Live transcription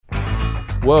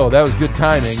Whoa, that was good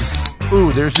timing.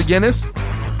 Ooh, there's the Guinness.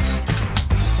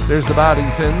 There's the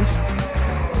Boddingtons.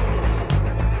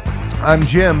 I'm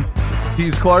Jim.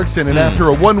 He's Clarkson. And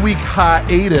after a 1-week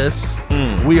hiatus,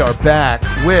 we are back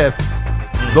with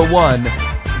the one,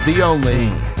 the only,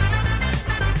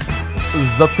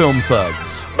 the Film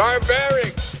Thugs.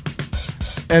 Barbaric.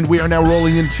 And we are now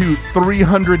rolling into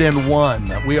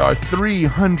 301. We are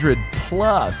 300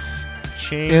 plus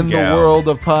in the world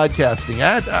of podcasting.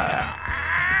 I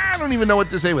don't even know what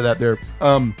to say with that there.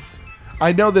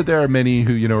 I know that there are many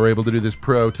who, are able to do this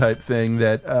pro type thing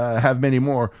that have many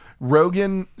more.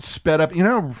 Rogan sped up.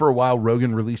 For a while,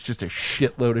 Rogan released just a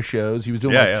shitload of shows. He was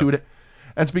doing two a day.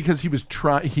 That's because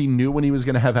he knew when he was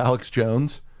going to have Alex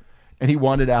Jones, and he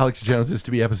wanted Alex Jones's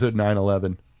to be episode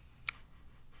 9/11.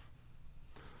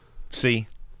 See?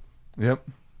 Yep.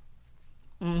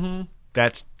 Mm-hmm.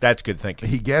 That's good thinking.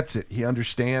 He gets it. He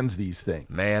understands these things.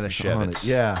 Man of Shevitz.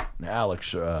 Yeah.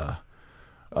 Alex, I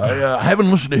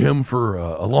haven't listened to him for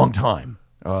a long time.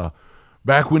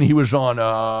 Back when he was on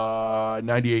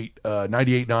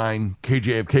 98.9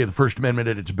 KJFK, the First Amendment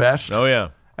at its best. Oh,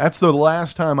 yeah. That's the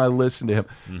last time I listened to him.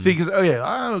 Mm-hmm. See, because,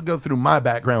 I'll go through my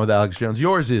background with Alex Jones.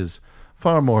 Yours is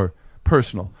far more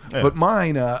personal. Yeah. But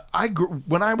mine,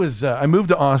 when I moved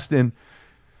to Austin,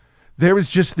 there was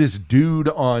just this dude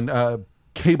on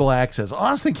cable access.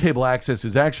 Austin Cable Access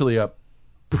is actually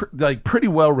pretty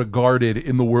well regarded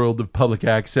in the world of public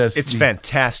access. It's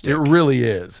fantastic. It really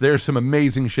is. There's some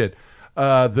amazing shit.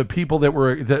 The people that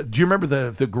were, do you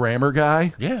remember the grammar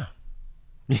guy? Yeah.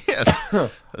 Yes.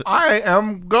 I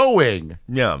am going.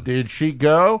 Yeah. Did she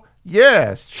go?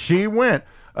 Yes, she went.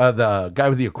 The guy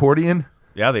with the accordion?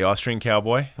 Yeah, the Austrian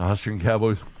cowboy. Austrian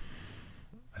cowboy.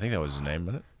 I think that was his name,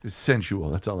 wasn't it? It's sensual.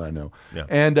 That's all I know. Yeah.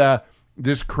 And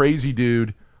this crazy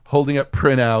dude holding up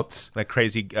printouts. That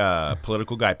crazy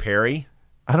political guy, Perry.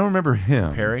 I don't remember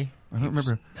him. Perry? I don't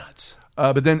remember. Nuts.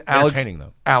 But then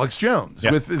Alex Jones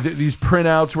yeah. with these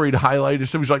printouts where he'd highlight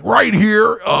stuff. He's like, right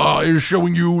here is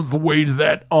showing you the way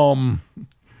that FEMA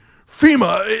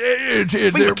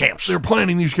camps. They're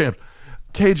planning these camps.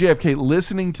 KJFK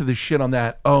listening to the shit on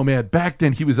that. Oh man, back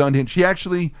then he was unhinged. She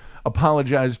actually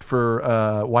apologized for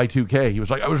Y2K. He was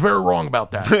like, I was very wrong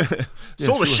about that.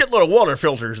 Sold a shitload of water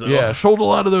filters though. Yeah, sold a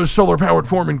lot of those solar powered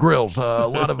Foreman grills. A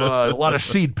lot of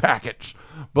seed packets.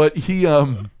 But he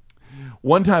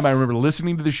one time I remember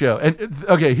listening to the show, and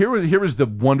okay, here was the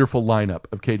wonderful lineup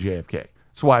of KJFK.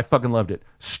 That's why I fucking loved it.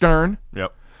 Stern,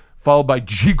 yep, followed by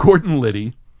G. Gordon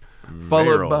Liddy,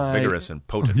 followed by vigorous and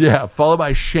potent, yeah, followed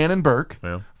by Shannon Burke,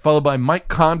 yeah. Followed by Mike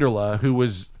Conderla, who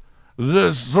was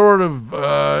this sort of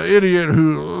idiot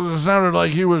who sounded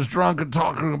like he was drunk and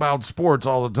talking about sports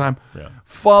all the time. Yeah.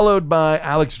 Followed by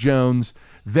Alex Jones.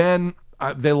 Then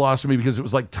they lost me because it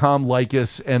was like Tom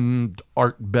Likas and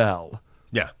Art Bell.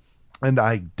 Yeah. And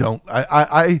I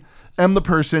am the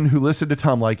person who listened to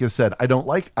Tom Likas, said, I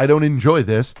don't enjoy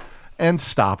this, and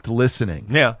stopped listening.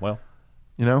 Yeah, well.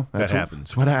 That happens.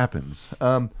 That's what happens.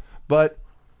 But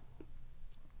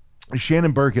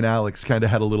Shannon Burke and Alex kind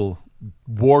of had a little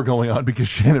war going on because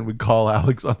Shannon would call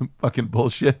Alex on fucking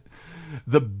bullshit.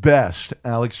 The best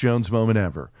Alex Jones moment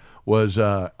ever was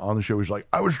on the show. He was like,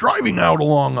 I was driving out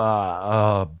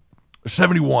along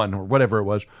 71 or whatever it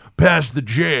was, past the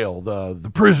jail, the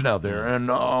prison out there, and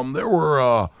there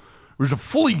was a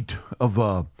fleet of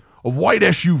white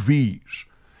SUVs,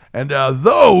 and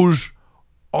those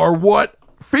are what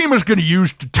FEMA's going to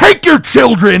use to take your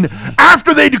children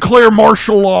after they declare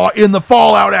martial law in the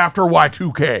fallout after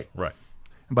Y2K. Right.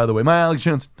 And by the way, my Alex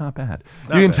Jones, not bad.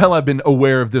 You can tell I've been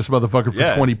aware of this motherfucker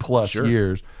for 20 plus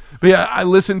years. But yeah, I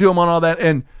listened to him on all that,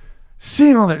 and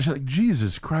seeing all that, like,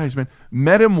 Jesus Christ, man.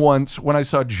 Met him once when I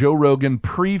saw Joe Rogan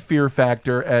pre-Fear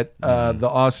Factor at the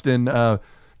Austin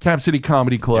Cap City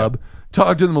Comedy Club. Yep.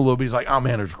 Talked to them a little bit. He's like, oh,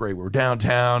 man, it was great. We were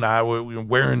downtown. We were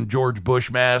wearing George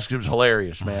Bush masks. It was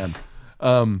hilarious, man.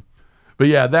 But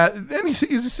yeah, and he's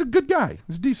just a good guy.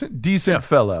 He's a decent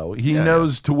fellow. He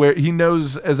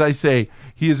knows, as I say,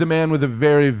 he is a man with a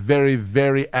very, very,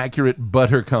 very accurate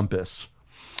butter compass.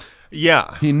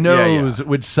 Yeah. He knows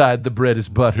which side the bread is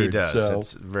buttered. He does. So.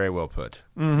 That's very well put.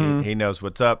 Mm-hmm. He knows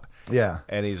what's up. Yeah.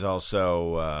 And he's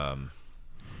also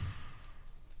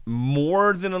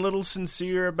more than a little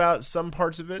sincere about some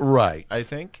parts of it. Right. I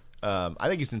think. I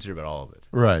think he's sincere about all of it.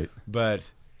 Right.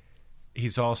 But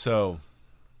he's also,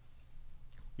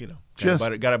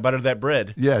 got to butter that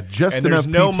bread. Yeah, just and enough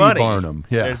there's no P.T. money. Barnum.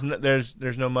 Yeah.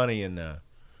 There's no money in,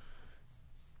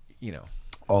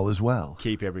 all is well.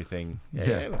 Keep everything.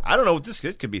 Yeah. I don't know. This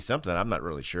could be something. I'm not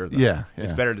really sure, though. Yeah.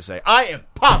 It's better to say, I am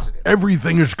positive.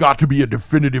 Everything has got to be a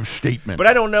definitive statement. But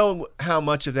I don't know how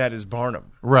much of that is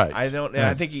Barnum. Right. I don't.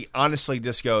 I think he honestly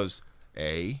just goes,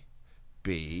 A,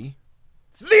 B,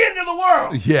 it's the end of the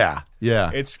world. Yeah.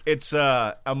 Yeah. It's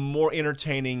a more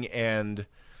entertaining and,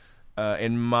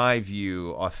 in my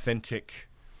view, authentic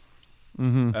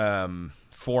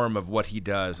form of what he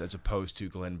does as opposed to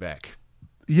Glenn Beck.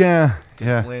 Yeah.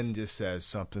 Because Glenn just says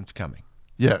something's coming.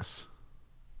 Yes.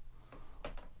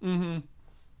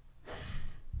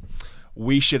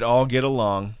 We should all get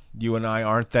along. You and I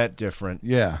aren't that different.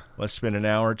 Yeah. Let's spend an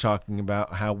hour talking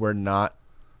about how we're not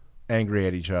angry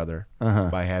at each other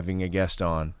by having a guest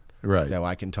on that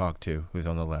I can talk to who's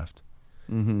on the left.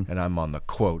 And I'm on the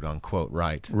quote-unquote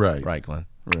right. Right, Glenn?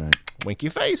 Right. Wink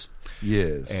your face.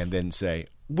 Yes. And then say,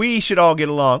 we should all get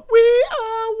along. We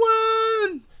are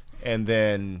one. And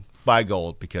then buy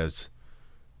gold because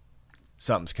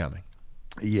something's coming.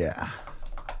 Yeah.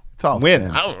 It's all When?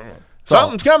 I don't know.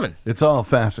 Something's coming. It's all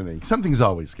fascinating. Something's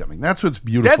always coming. That's what's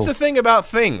beautiful. That's the thing about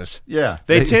things. Yeah.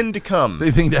 They tend to come.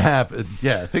 They tend to happen.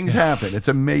 Yeah, things happen. It's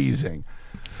amazing.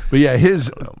 But yeah,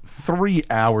 his 3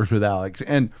 hours with Alex,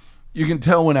 and you can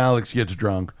tell when Alex gets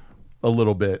drunk a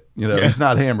little bit. You know, he's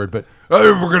not hammered, but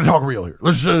we're going to talk real here.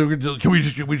 Let's can we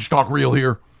just talk real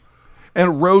here?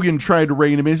 And Rogan tried to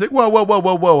rein him in. He's like,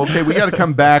 whoa. Okay, we got to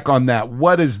come back on that.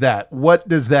 What is that? What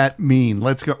does that mean?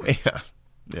 Let's go.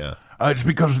 Yeah. It's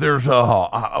because there's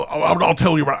I'll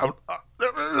tell you about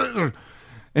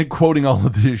and quoting all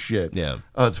of this shit. Yeah.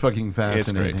 Oh, it's fucking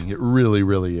fascinating. It's great. It really,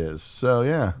 really is. So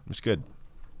yeah, it's good.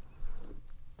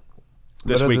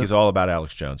 This week is all about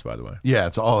Alex Jones, by the way. Yeah,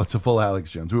 it's a full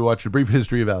Alex Jones. We watched a brief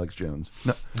history of Alex Jones.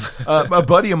 No, a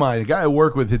buddy of mine, a guy I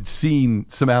work with, had seen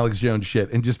some Alex Jones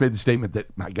shit and just made the statement that,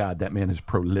 my God, that man is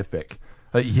prolific.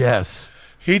 Yes.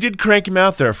 He did crank him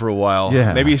out there for a while.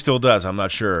 Yeah. Maybe he still does. I'm not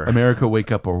sure. America,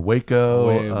 Wake Up or Waco,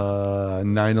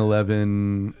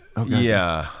 9/11. Oh,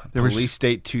 yeah. Police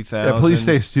State 2000. Yeah, Police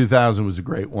State 2000 was a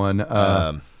great one.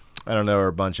 I don't know, there are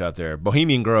a bunch out there.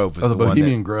 Bohemian Grove was the one.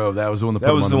 Bohemian Grove. That was the one that put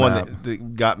him on the map.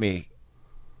 That got me.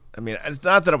 I mean, it's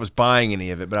not that I was buying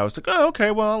any of it, but I was like, oh, okay,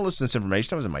 well, I'll listen to this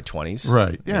information. I was in my 20s.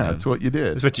 Right. Yeah, that's what you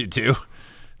did. That's what you do.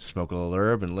 Smoke a little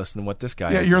herb and listen to what this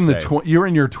guy has you're to in say. You're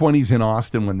in your 20s in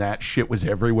Austin when that shit was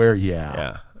everywhere.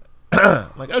 Yeah.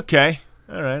 I'm like, okay.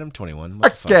 All right, I'm 21.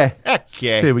 Okay.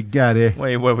 Say we got it.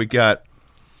 Wait, what we got?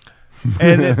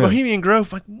 And then Bohemian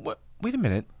Grove, like, what? Wait a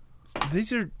minute.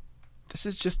 This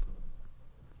is just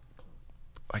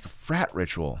like a frat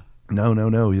ritual.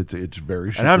 No. It's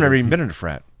very. And I've never even been in a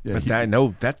frat. Yeah, but I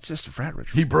know that's just a frat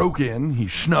ritual. He broke in. He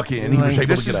snuck in. He was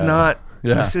able to get out. Not.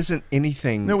 Yeah. This isn't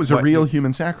anything. No, it was a real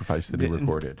human sacrifice that he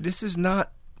recorded. This is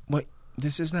not what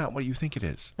you think it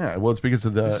is. Yeah, well, it's because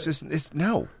of the. It's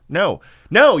no.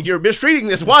 You're mistreating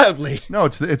this wildly. No,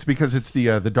 it's because it's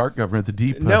the dark government, the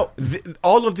deep. No,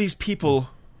 all of these people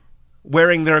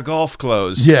wearing their golf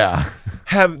clothes. Yeah.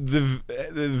 Have the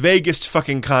vaguest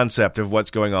fucking concept of what's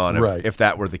going on if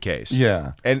that were the case.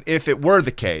 Yeah. And if it were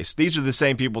the case, these are the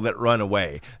same people that run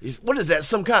away. What is that,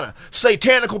 some kind of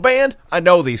satanical band? I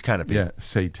know these kind of people. Yeah,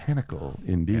 satanical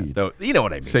indeed. Yeah, though, you know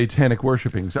what I mean. Satanic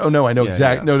worshiping. Oh, no, I know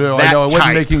exactly. Yeah. No, I know. I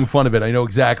wasn't making fun of it. I know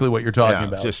exactly what you're talking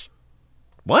about. Just,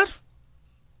 what?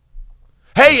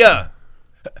 Hey,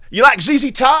 you like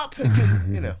ZZ Top?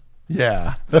 You know.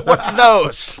 Yeah. What are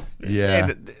those? Yeah.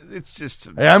 And it's just.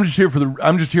 Hey, I'm just here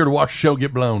to watch the show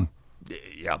get blown.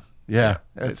 Yeah. Yeah.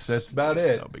 That's about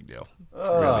it. No big deal.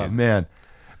 Oh, really man.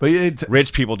 But it's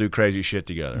rich people do crazy shit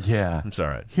together. Yeah. It's all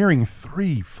right. Hearing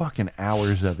 3 fucking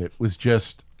hours of it was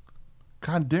just,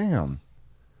 God damn.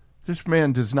 This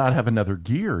man does not have another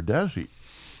gear, does he?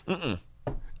 Mm-mm.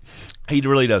 He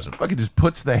really doesn't. Fucking just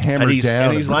puts the hammer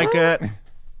down. And he's like that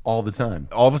all the time.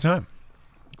 All the time.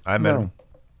 I met him.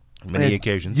 Many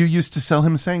occasions. You used to sell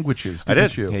him sandwiches,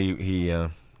 didn't you?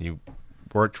 He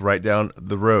worked right down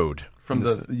the road.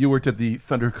 You worked at the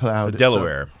Thundercloud.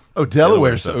 Delaware. Oh,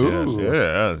 Delaware. Yes. Yeah,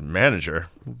 I was manager.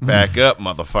 Back up,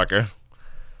 motherfucker.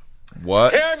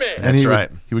 What? That's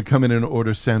right. He would come in and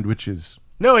order sandwiches.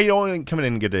 No, he'd only come in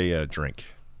and get a drink.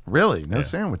 Really? No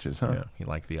sandwiches, huh? Yeah, he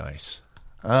liked the ice.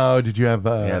 Oh, did you have...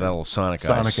 that little Sonic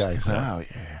ice. Oh,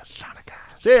 yeah, Sonic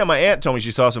ice. Yeah, my aunt told me she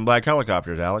saw some black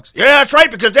helicopters, Alex. Yeah, that's right,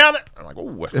 because down there... I'm like,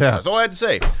 oh, that's all I had to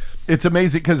say. It's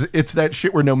amazing, because it's that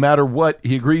shit where no matter what,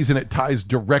 he agrees and it ties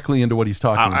directly into what he's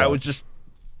talking about. I was just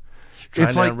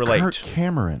trying to relate. It's like Kirk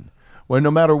Cameron, where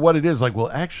no matter what it is, like, well,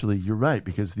 actually, you're right,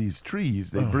 because these trees,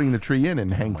 they bring the tree in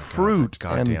and hang fruit.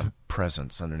 Goddamn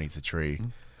presents underneath the tree.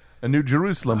 A New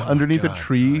Jerusalem underneath a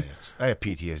tree. I have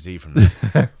PTSD from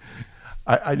that.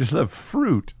 I just love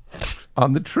fruit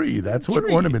on the tree. That's what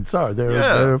ornaments are.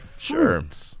 They're fruits. Sure.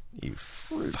 You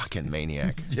fucking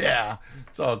maniac. Yeah,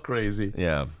 it's all crazy.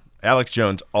 Yeah. Alex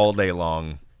Jones all day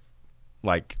long,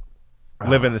 like,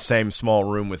 live in the same small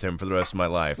room with him for the rest of my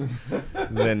life.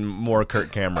 Then more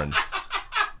Kirk Cameron.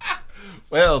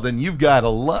 Well, then you've got a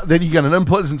lot. Then you got an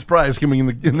unpleasant surprise coming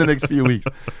in the next few weeks.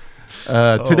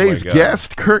 Today's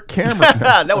guest, Kirk Cameron.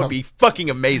 That would be fucking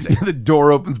amazing. The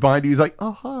door opens behind you. He's like,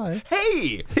 "Oh, hi,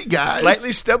 hey guys."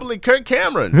 Slightly stubbly Kirk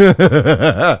Cameron.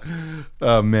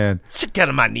 Oh man, sit down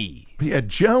on my knee. But yeah,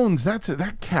 Jones.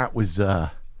 That cat was.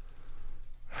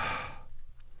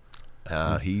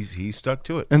 He's stuck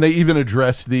to it. And they even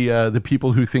addressed the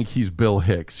people who think he's Bill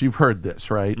Hicks. You've heard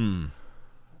this, right?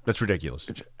 That's ridiculous.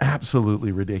 It's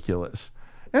absolutely ridiculous.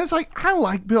 And it's like, I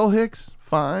like Bill Hicks,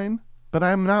 fine, but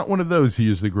I'm not one of those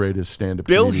who is the greatest stand-up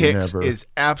Bill comedian Hicks ever. is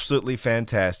absolutely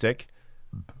fantastic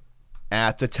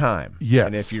at the time. Yes.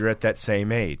 And if you're at that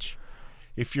same age.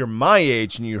 If you're my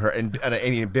age and you heard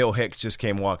and Bill Hicks just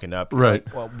came walking up, right?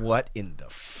 Like, well, what in the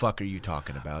fuck are you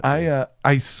talking about?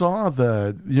 I saw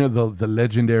the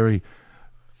legendary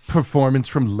performance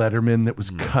from Letterman that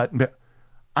was cut.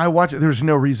 I watched it. There was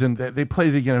no reason that they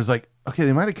played it again. I was like, okay,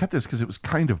 they might have cut this because it was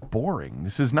kind of boring.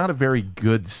 This is not a very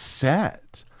good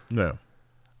set. No,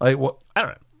 like what? I don't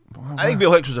know. I think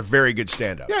Bill Hicks was a very good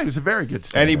stand-up. Yeah, he was a very good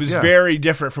stand-up. And he was very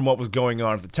different from what was going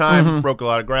on at the time. Broke a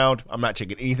lot of ground. I'm not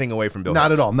taking anything away from Bill Hicks.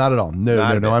 Not at all. Not at all. No,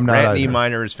 I'm not. Grant E.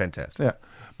 Minor is fantastic. Yeah.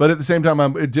 But at the same time,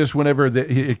 I'm just whenever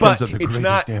it comes up, the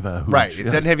greatest ever. Right. It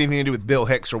doesn't have anything to do with Bill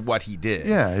Hicks or what he did.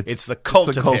 Yeah. It's the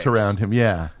cult of Hicks. around him.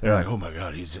 Yeah. They're like, oh my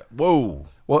God, he's, whoa.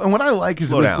 Well, and what I like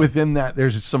is within that,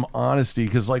 there's some honesty.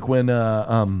 Because like when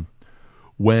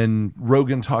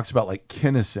Rogan talks about like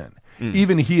Kinnison,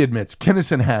 even he admits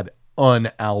Kinnison had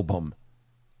an album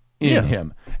in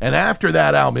him. And after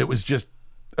that album, it was just,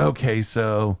 okay,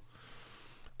 so...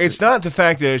 It's not the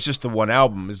fact that it's just the one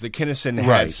album. It's that Kinnison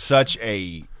had such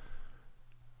a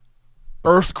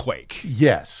earthquake.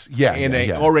 Yes. Yeah. In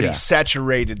a already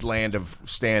saturated land of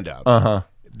stand-up. Uh-huh.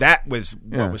 That was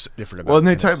what was different about it. Well, and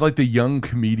they talked like the young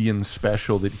comedian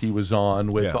special that he was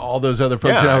on with all those other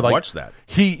folks. Yeah, I like, watched that.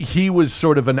 He was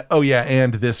sort of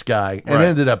and this guy. And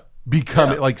ended up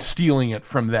becoming, like, stealing it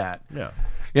from that. Yeah.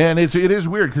 And it is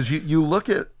weird because you look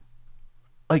at,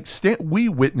 like, we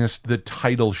witnessed the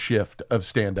tidal shift of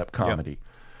stand-up comedy.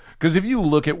 Because if you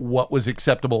look at what was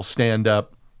acceptable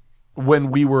stand-up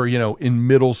when we were, in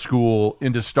middle school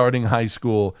into starting high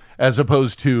school, as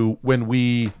opposed to when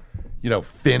we,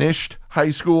 finished high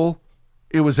school,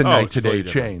 it was a night-to-day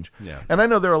change. Yeah. And I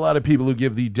know there are a lot of people who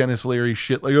give the Dennis Leary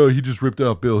shit, like, oh, he just ripped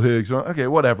off Bill Hicks. Okay,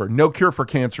 whatever. No Cure for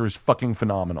Cancer is fucking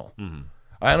phenomenal. Mm-hmm.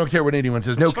 I don't care what anyone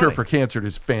says. No Cure for Cancer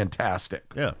is fantastic.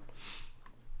 Yeah.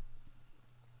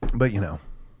 But,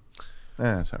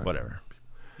 sorry. Whatever.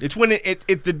 It's when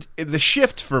the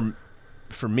shift for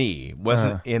me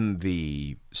wasn't in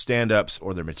the stand-ups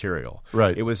or the material.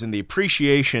 Right. It was in the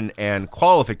appreciation and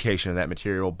qualification of that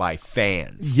material by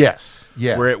fans. Yes.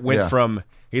 Yeah. Where it went from,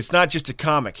 it's not just a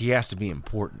comic, he has to be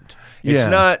important. It's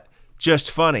not just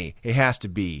funny, it has to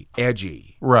be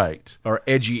edgy. Right. Or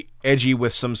edgy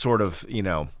with some sort of,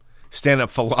 stand-up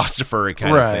philosopher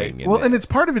kind of thing. Well, and it's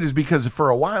part of it is because for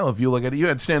a while, if you look at it, you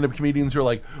had stand-up comedians who are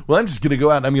like, well, I'm just going to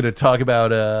go out and I'm going to talk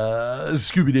about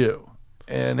Scooby-Doo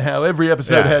and how every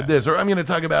episode had this, or I'm going to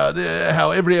talk about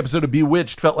how every episode of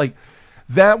Bewitched felt like.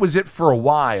 That was it for a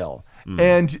while.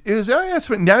 And it was,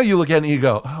 now you look at it and you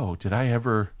go, oh, did I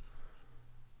ever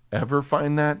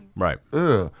find that? Right.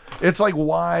 Ugh. It's like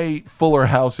why Fuller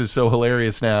House is so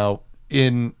hilarious now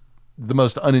in the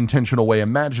most unintentional way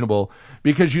imaginable,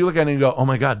 because you look at it and go, oh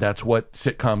my God, that's what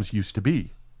sitcoms used to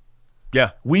be.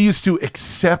 Yeah. We used to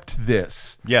accept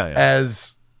this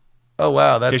as, oh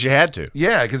wow, that's... Because you had to.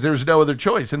 Yeah, because there was no other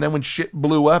choice. And then when shit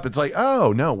blew up, it's like,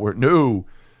 oh,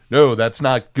 no, that's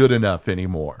not good enough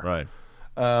anymore. Right.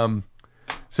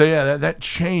 So yeah, that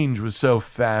change was so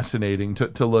fascinating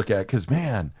to look at, because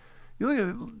man,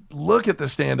 you look at the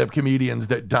stand-up comedians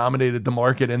that dominated the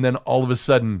market, and then all of a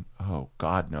sudden, oh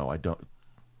God, no, I don't.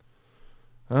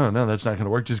 Oh no, that's not going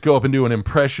to work. Just go up and do an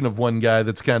impression of one guy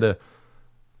that's kind of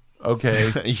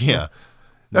okay. Yeah,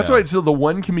 that's why. So the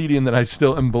one comedian that I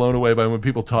still am blown away by when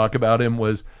people talk about him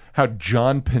was how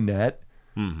John Pinette.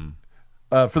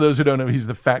 Mm-hmm. For those who don't know, he's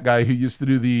the fat guy who used to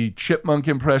do the chipmunk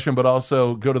impression, but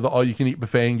also go to the all-you-can-eat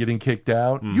buffet and getting kicked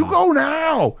out. Mm-hmm. You go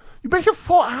now. You make it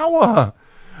 4 hour.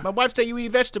 My wife say you eat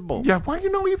vegetable. Yeah, why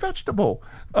you eat vegetable?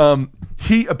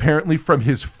 He apparently, from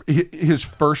his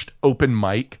first open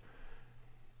mic,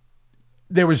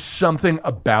 there was something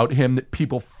about him that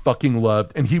people fucking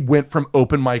loved, and he went from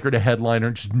open micer to headliner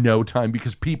in just no time,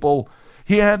 because people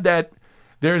He had that.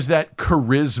 There's that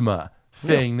charisma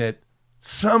thing that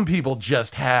some people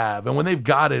just have, and when they've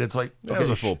got it, it's like it was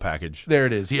a full package. There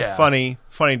it is. Yeah, funny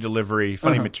delivery,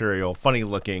 funny material, funny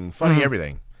looking, funny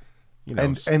everything. You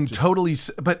know, and totally.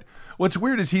 But what's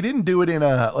weird is he didn't do it in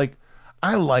a like.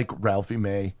 I like Ralphie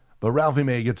May, but Ralphie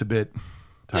May gets a bit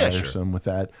tiresome with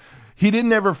that. He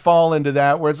didn't ever fall into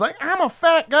that where it's like, I'm a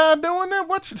fat guy doing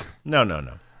that.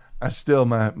 No. I still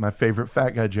my favorite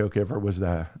fat guy joke ever was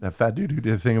that fat dude who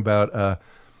did a thing about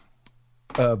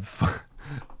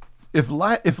if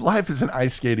life is an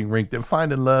ice skating rink, then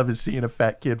finding love is seeing a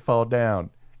fat kid fall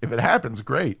down. If it happens,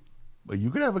 great. But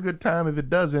you could have a good time if it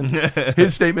doesn't.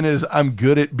 His statement is, I'm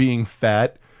good at being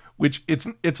fat, which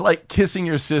it's like kissing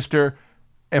your sister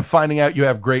and finding out you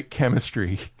have great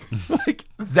chemistry. Like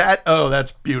that. Oh,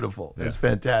 that's beautiful. That's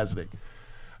fantastic.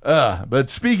 But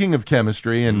speaking of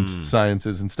chemistry and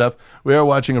sciences and stuff, we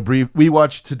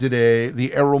watched today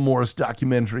the Errol Morris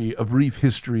documentary, A Brief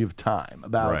History of Time,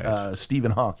 about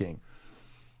Stephen Hawking.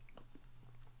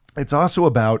 It's also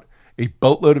about a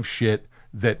boatload of shit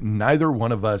that neither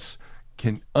one of us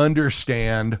can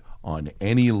understand on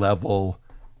any level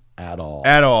at all.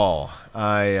 At all.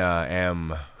 I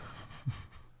am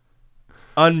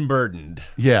unburdened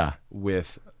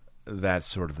with that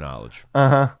sort of knowledge.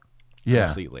 Yeah.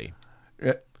 Completely.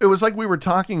 It was like we were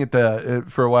talking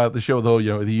for a while at the show,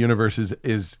 though, the universe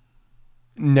is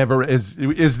never is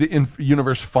the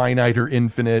universe finite or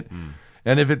infinite.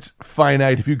 And if it's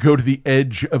finite, if you go to the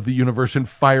edge of the universe and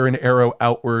fire an arrow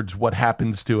outwards, what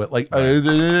happens to it? Like,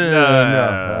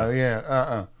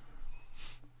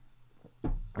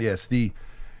 Yes, the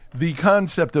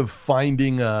concept of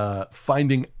finding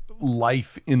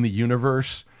life in the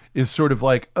universe is sort of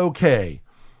like, okay,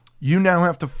 you now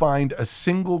have to find a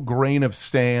single grain of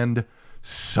sand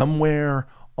somewhere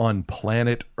on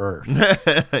planet Earth.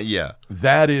 Yeah.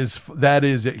 That is,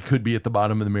 it could be at the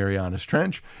bottom of the Marianas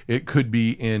Trench. It could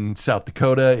be in South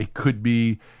Dakota. It could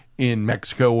be in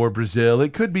Mexico or Brazil.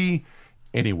 It could be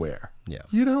anywhere. Yeah.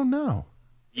 You don't know.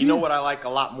 You know what I like a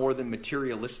lot more than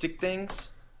materialistic things?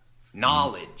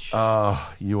 Knowledge.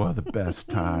 Oh, you are the best,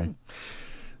 Ty.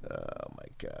 Oh, my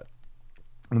God.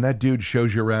 When that dude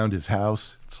shows you around his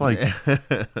house, it's like,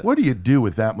 what do you do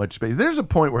with that much space? There's a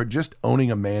point where just owning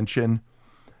a mansion,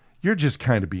 you're just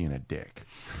kind of being a dick.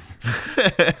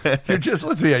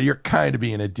 You're kind of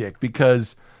being a dick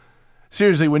because,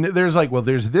 seriously, when there's like, well,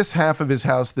 there's this half of his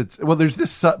house there's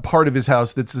this part of his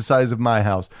house that's the size of my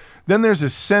house. Then there's a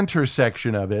center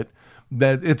section of it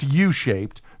that it's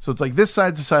U-shaped. So it's like this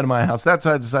side's the side of my house, that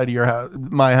side's the side of your house,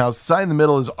 my house. The side in the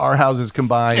middle is our houses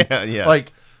combined. Yeah.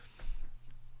 Like,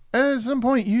 at some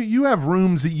point, you have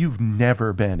rooms that you've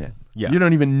never been in. Yeah. You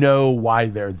don't even know why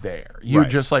they're there. You're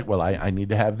just like, well, I need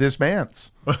to have this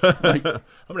manse. Like, I'm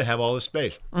going to have all this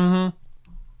space. Mm-hmm.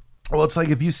 Well, it's like,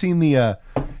 if you've seen any of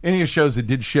the shows that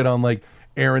did shit on, like,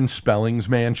 Aaron Spelling's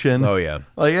mansion. Oh, yeah.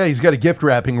 Like, yeah, he's got a gift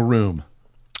wrapping room.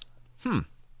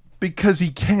 Because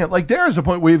he can't. Like, there is a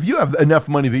point where if you have enough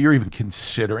money that you're even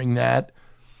considering that,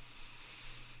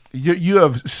 you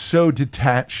have so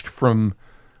detached from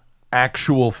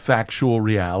actual factual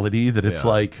reality that it's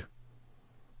like,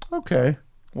 okay,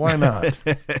 why not?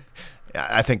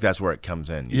 I think that's where it comes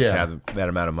in. You just have that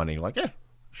amount of money. You're like,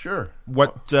 sure.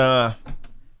 What's the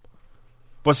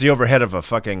overhead of a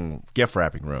fucking gift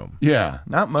wrapping room? Yeah,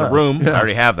 not much. It's a room. Yeah. I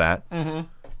already have that. Mm-hmm. A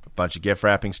bunch of gift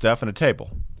wrapping stuff and a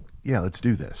table. Yeah, let's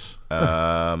do this.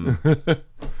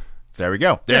 There we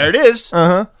go. There it is.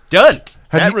 Uh-huh. Done.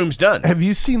 That room's done. Have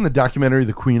you seen the documentary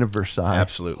The Queen of Versailles?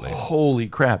 Absolutely. Holy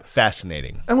crap.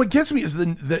 Fascinating. And what gets me is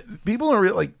the people are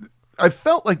really, like, I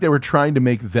felt like they were trying to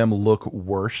make them look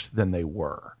worse than they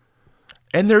were.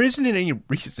 And there isn't any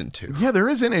reason to. Yeah, there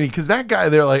isn't any, because that guy,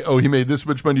 they're like, oh, he made this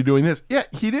much money doing this. Yeah,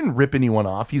 he didn't rip anyone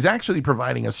off. He's actually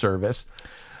providing a service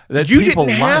that you people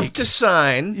didn't like. have to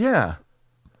sign. Yeah.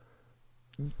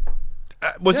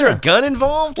 Was there a gun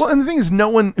involved? Well, and the thing is, no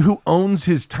one who owns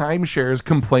his timeshares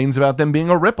complains about them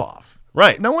being a ripoff.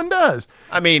 Right. No one does.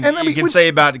 I mean, you can say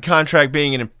about the contract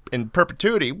being in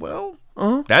perpetuity, well,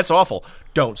 that's awful.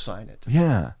 Don't sign it.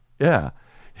 Yeah, yeah.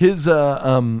 His,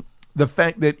 the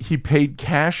fact that he paid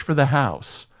cash for the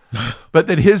house, but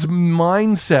that his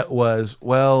mindset was,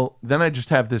 well, then I just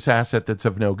have this asset that's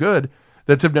of no good,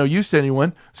 that's of no use to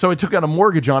anyone, so I took out a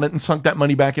mortgage on it and sunk that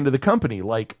money back into the company.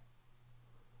 Like,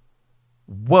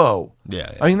 whoa.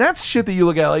 Yeah. I mean, that's shit that you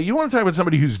look at. Like, you want to talk about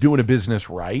somebody who's doing a business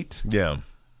right? Yeah.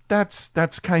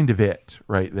 That's kind of it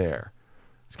right there.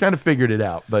 He's kind of figured it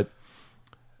out, but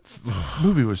the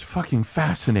movie was fucking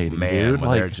fascinating, man, dude.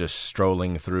 when they're just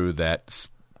strolling through that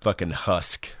fucking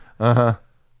husk. Uh-huh.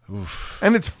 Oof.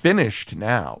 And it's finished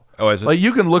now. Oh, is it? Like,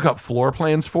 you can look up floor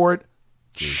plans for it.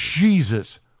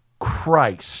 Jesus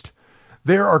Christ.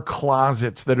 There are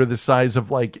closets that are the size of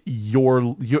like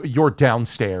your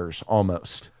downstairs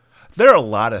almost. There are a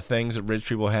lot of things that rich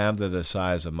people have that are the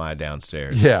size of my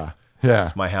downstairs. Yeah.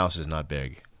 My house is not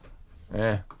big.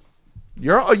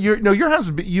 Your house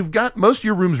is big. You've got most of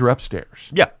your rooms are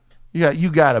upstairs. Yeah. You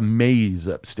got a maze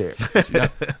upstairs.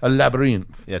 A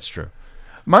labyrinth. That's true.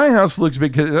 My house looks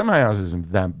big because my house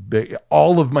isn't that big.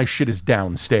 All of my shit is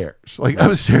downstairs. Like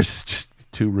upstairs is just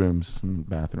 2 rooms and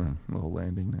bathroom, a little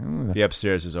landing. The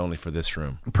upstairs is only for this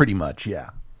room. Pretty much,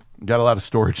 yeah. Got a lot of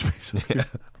storage space. Yeah.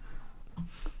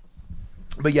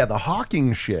 But yeah, the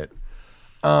Hawking shit.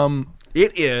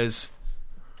 It is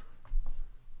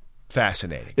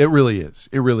fascinating. It really is.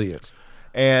 It really is.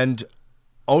 And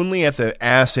only at the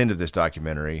ass end of this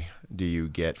documentary do you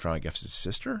get from, I guess, his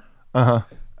sister.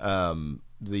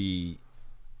 The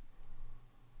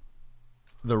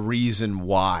reason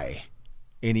why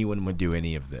anyone would do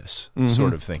any of this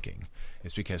sort of thinking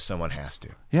is because someone has to.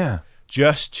 Yeah.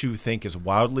 Just to think as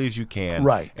wildly as you can.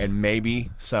 Right. And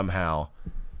maybe somehow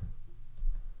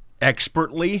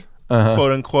expertly,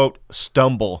 quote unquote,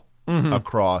 stumble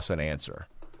across an answer.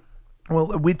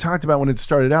 Well, we talked about when it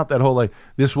started out that whole like,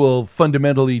 this will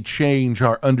fundamentally change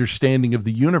our understanding of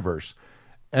the universe.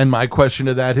 And my question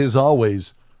to that is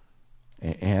always,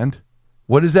 and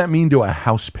what does that mean to a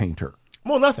house painter?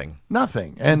 Well, nothing.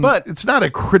 But it's not a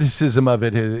criticism of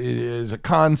it as a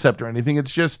concept or anything.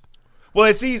 It's just... Well,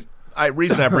 it's easy.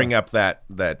 Reason I bring up that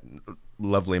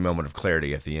lovely moment of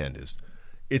clarity at the end is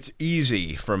it's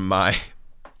easy from my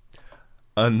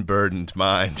unburdened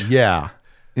mind. Yeah.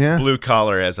 Blue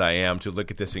collar as I am to look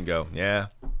at this and go, yeah,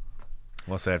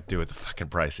 what's that have to do with the fucking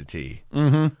price of tea?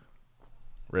 Mm-hmm.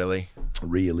 Really?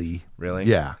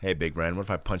 Yeah. Hey, Big Ren, what if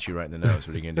I punch you right in the nose?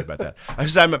 What are you going to do about that?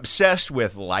 Because I'm obsessed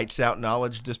with lights out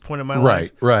knowledge at this point in my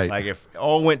life. Right. Like, if it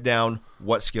all went down,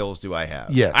 what skills do I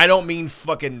have? Yes. I don't mean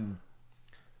fucking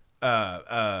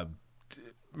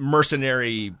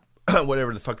mercenary,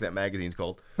 whatever the fuck that magazine's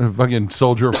called. Fucking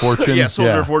Soldier of Fortune. Yeah,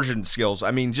 Soldier of Fortune skills.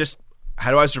 I mean, just how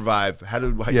do I survive? How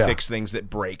do I fix things that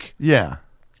break? Yeah.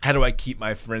 How do I keep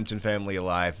my friends and family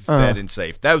alive, fed, and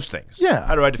safe? Those things. Yeah.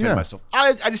 How do I defend myself?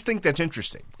 I just think that's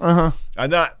interesting. I'm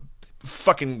not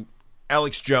fucking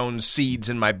Alex Jones seeds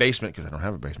in my basement because I don't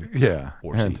have a basement. Yeah.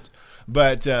 Or seeds.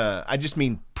 But I just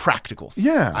mean practical things.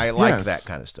 Yeah. I like that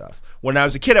kind of stuff. When I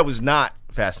was a kid, I was not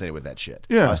fascinated with that shit.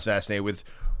 Yeah. I was fascinated with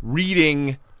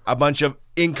reading a bunch of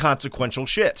inconsequential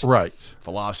shit. Right.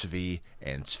 Philosophy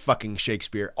and fucking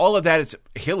Shakespeare. All of that is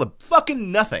a hill of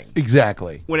fucking nothing.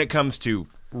 Exactly. When it comes to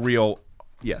real,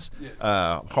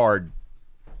 hard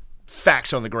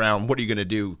facts on the ground, what are you going to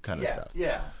do kind of stuff.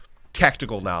 Yeah.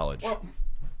 Tactical knowledge. Well,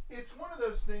 it's one of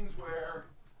those things where...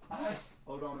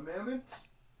 Hold on a moment.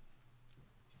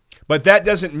 But that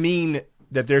doesn't mean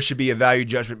that there should be a value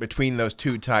judgment between those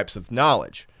two types of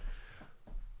knowledge.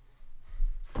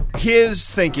 His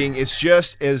thinking is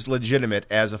just as legitimate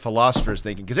as a philosopher's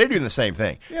thinking, because they're doing the same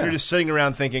thing. Yeah. They're just sitting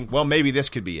around thinking, well, maybe this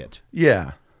could be it.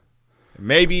 Yeah.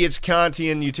 Maybe it's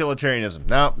Kantian utilitarianism.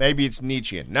 No, maybe it's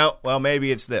Nietzschean. No, well,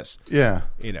 maybe it's this. Yeah.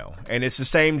 And it's the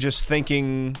same, just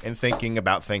thinking and thinking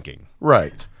about thinking.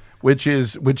 Right. Which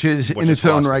is in its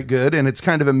own right good, and it's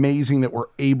kind of amazing that we're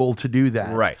able to do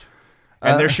that. Right.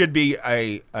 And there should be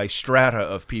a strata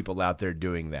of people out there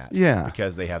doing that. Yeah.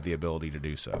 Because they have the ability to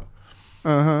do so.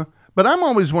 But I'm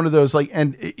always one of those, like,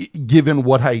 and given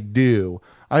what I do,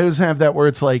 I always have that where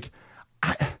it's like,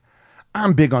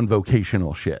 I'm big on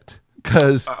vocational shit.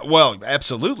 Because well,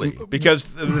 absolutely. Because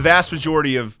the vast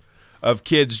majority of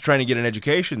kids trying to get an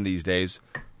education these days,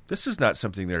 this is not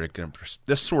something they're going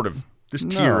to this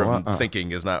tier of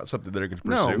thinking is not something they're going to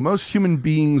pursue. No, most human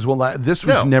beings will not. This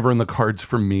was never in the cards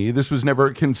for me. This was never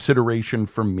a consideration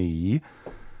for me.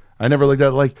 I never looked at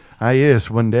it like, yes,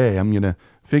 one day I'm going to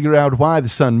figure out why the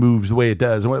sun moves the way it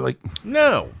does. And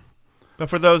no. But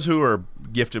for those who are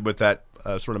gifted with that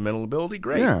sort of mental ability,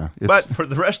 great. Yeah, but for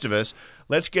the rest of us,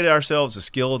 let's get ourselves a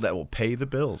skill that will pay the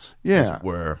bills. Yeah.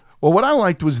 Well, what I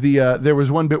liked was there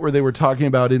was one bit where they were talking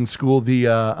about in school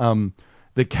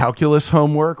the calculus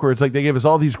homework, where it's like they gave us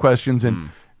all these questions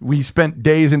and we spent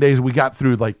days and days. We got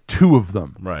through like 2 of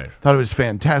them. Right. Thought it was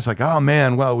fantastic. Like, oh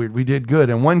man, well we did good.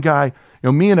 And one guy,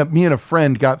 me and a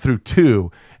friend got through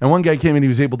 2, and one guy came in. He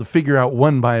was able to figure out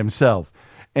 1 by himself.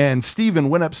 And Steven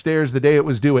went upstairs the day it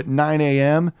was due at 9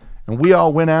 a.m. and we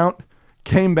all went out,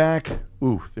 came back.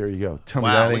 Ooh, there you go. Tell me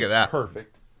that. Look at that.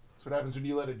 Perfect. That's what happens when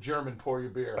you let a German pour your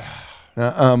beer.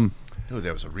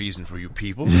 There was a reason for you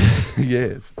people.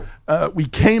 Yes. We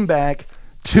came back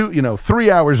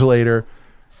 3 hours later.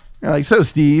 You're like, so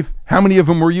Steve, how many of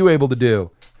them were you able to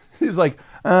do? He's like,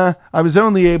 I was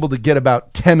only able to get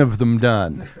about 10 of them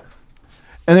done.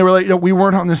 And they were like, we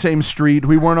weren't on the same street.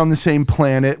 We weren't on the same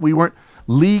planet. We weren't.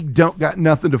 League don't got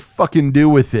nothing to fucking do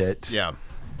with it. Yeah.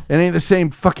 It ain't the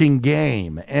same fucking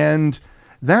game. And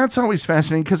that's always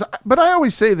fascinating but I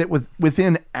always say that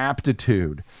within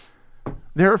aptitude,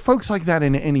 there are folks like that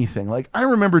in anything. Like, I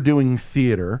remember doing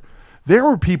theater. There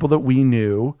were people that we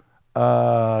knew,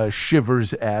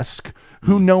 Shivers-esque,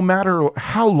 who no matter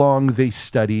how long they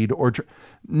studied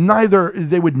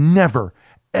they would never,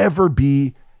 ever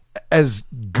be as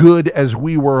good as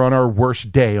we were on our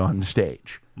worst day on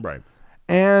stage. Right.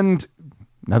 And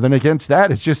nothing against that.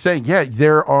 It's just saying,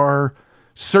 there are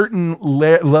certain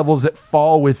levels that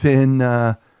fall within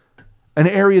an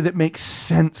area that makes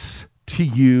sense to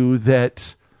you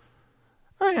that,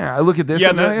 I look at this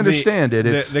and I understand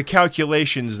it. The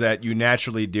calculations that you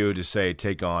naturally do to, say,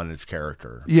 take on its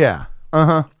character. Yeah.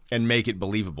 And make it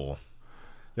believable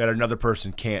that another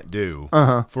person can't do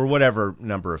for whatever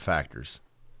number of factors.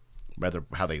 Whether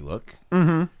how they look,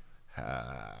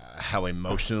 how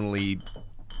emotionally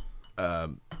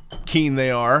keen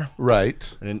they are,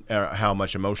 right, and how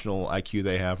much emotional IQ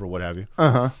they have, or what have you.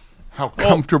 How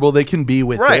comfortable they can be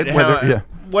with it,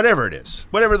 whatever it is,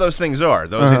 whatever those things are,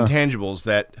 those intangibles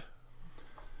that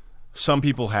some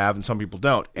people have and some people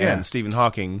don't. And Stephen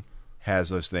Hawking has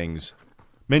those things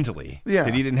mentally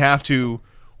that he didn't have to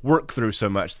work through so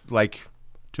much, like,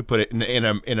 to put it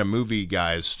in a movie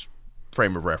guy's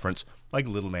frame of reference, like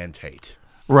Little Man Tate.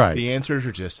 Right. The answers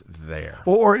are just there.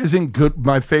 Or isn't good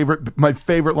my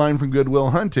favorite line from Good Will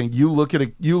Hunting. You look at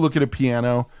a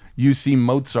piano, you see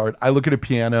Mozart. I look at a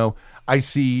piano, I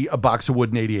see a box of wood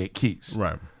and 88 keys.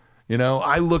 Right.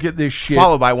 I look at this shit.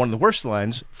 Followed by one of the worst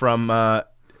lines from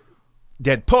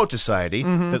Dead Poet Society,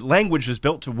 that language was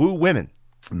built to woo women.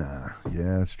 Nah,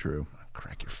 yeah, that's true. I'll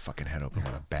crack your fucking head open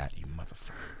with a bat, you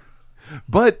motherfucker.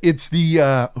 But it's the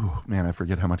oh man, I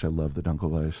forget how much I love the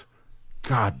Dunkelweiss.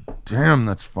 God damn,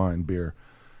 that's fine beer.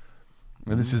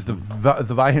 And this is the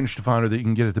Weihenstephaner that you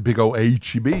can get at the big old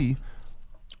HEB.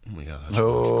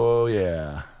 Oh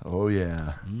yeah.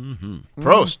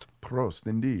 Prost. Prost,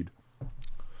 indeed.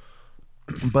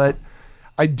 But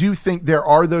I do think there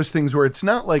are those things where it's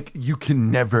not like you can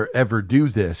never ever do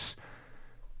this.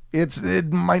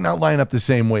 It might not line up the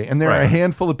same way, and there are a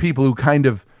handful of people who kind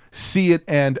of see it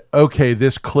and, okay,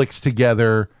 this clicks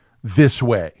together this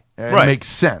way. And it makes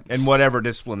sense. In whatever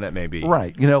discipline that may be.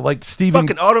 Right. Like Stephen...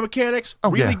 Fucking auto mechanics.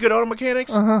 Really good auto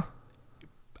mechanics.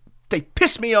 They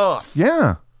piss me off.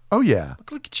 Yeah. Oh, yeah.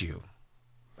 Look at you.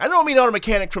 I don't mean auto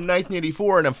mechanic from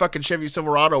 1984 in a fucking Chevy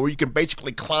Silverado where you can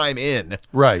basically climb in.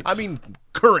 Right. I mean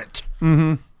current.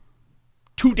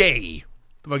 Today.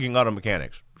 The fucking auto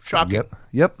mechanics. Shocking.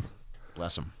 Yep.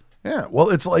 Bless them. Yeah, well,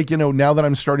 it's like, now that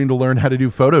I'm starting to learn how to do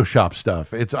Photoshop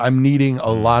stuff, I'm needing a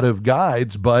lot of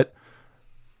guides, but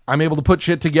I'm able to put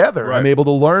shit together. Right. I'm able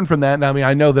to learn from that. And I mean,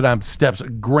 I know that I'm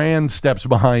grand steps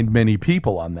behind many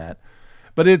people on that,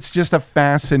 but it's just a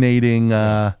fascinating,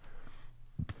 way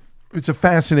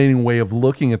of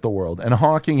looking at the world. And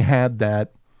Hawking had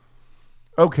that,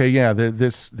 okay, yeah,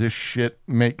 this shit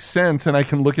makes sense. And I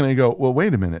can look at it and go, well,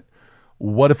 wait a minute.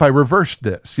 What if I reversed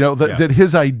this? That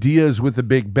his ideas with the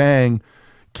Big Bang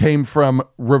came from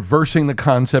reversing the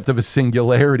concept of a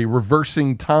singularity,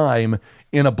 reversing time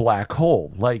in a black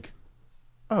hole. Like,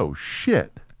 oh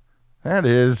shit, that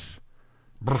is,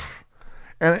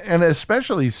 and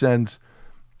especially since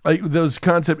like those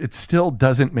concepts, it still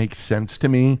doesn't make sense to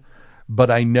me.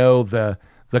 But I know the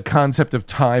concept of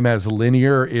time as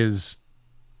linear is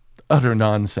utter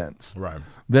nonsense. Right.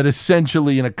 That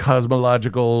essentially in a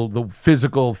cosmological, the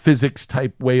physics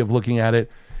type way of looking at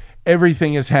it,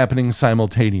 everything is happening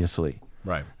simultaneously.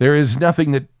 Right. There is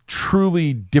nothing that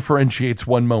truly differentiates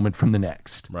one moment from the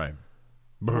next. Right.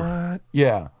 What?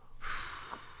 Yeah.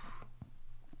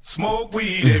 Smoke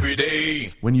weed every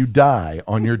day. When you die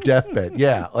on your deathbed.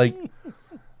 Yeah.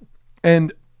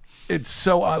 And it's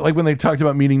so like when they talked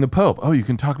about meeting the Pope. Oh, you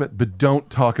can talk about, but don't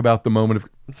talk about the moment of...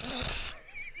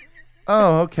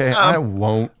 Oh, okay. I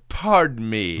won't. Pardon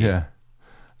me. Yeah.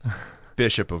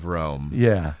 Bishop of Rome.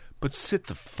 Yeah. But sit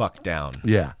the fuck down.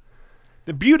 Yeah.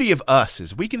 The beauty of us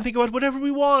is we can think about whatever we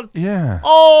want. Yeah.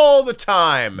 All the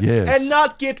time. Yes. And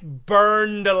not get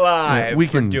burned alive we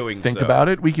can doing think so. about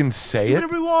it. We can say Do it.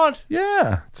 whatever we want.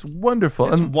 Yeah. It's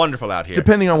wonderful. It's wonderful out here.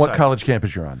 Depending on what college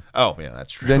campus you're on. Oh, yeah,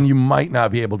 that's true. Then you might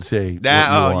not be able to say what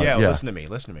you want. Yeah, listen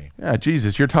to me. Yeah,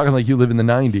 Jesus, you're talking like you live in the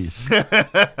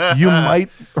 90s. You might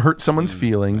hurt someone's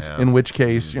feelings, in which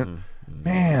case,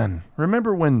 man,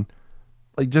 remember when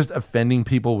like just offending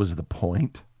people was the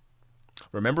point?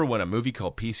 Remember when a movie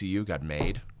called PCU got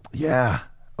made? Yeah.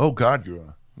 Oh, God,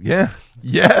 yeah.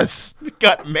 Yes. It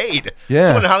got made. Yeah.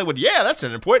 Someone in Hollywood, that's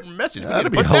an important message. We need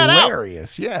to put that out.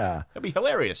 Hilarious, yeah. That'd be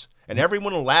hilarious. And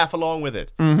everyone will laugh along with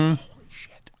it. Mm-hmm. Holy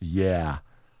shit. Yeah.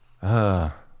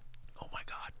 Oh, my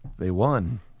God. They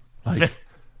won. Like,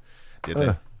 did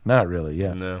they? Not really,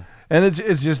 yeah. No. And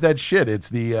it's just that shit. It's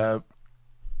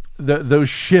those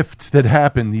shifts that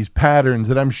happen, these patterns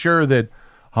that I'm sure that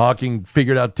Hawking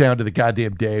figured out down to the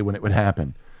goddamn day when it would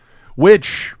happen.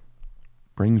 Which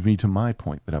brings me to my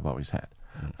point that I've always had.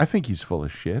 I think he's full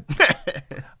of shit.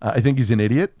 I think he's an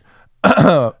idiot.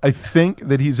 I think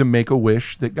that he's a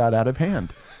Make-A-Wish that got out of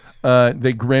hand.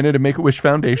 They granted a Make-A-Wish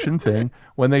Foundation thing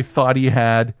when they thought he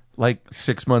had like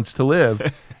 6 months to live.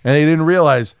 And they didn't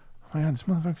realize, oh my God, this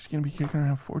motherfucker's going to be kicking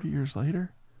around 40 years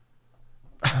later.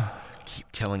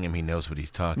 Keep telling him he knows what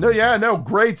he's talking about.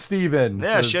 Great, Steven.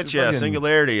 Yeah,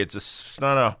 singularity. It's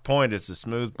not a point, it's a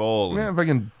smooth bowl. Yeah,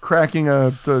 fucking cracking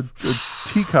a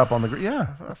teacup on the ground.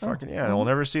 Yeah. We'll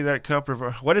never see that cup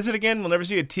reverse. What is it again? We'll never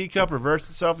see a teacup reverse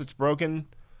itself that's broken.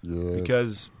 Yeah.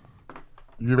 Because...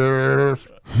 Yes.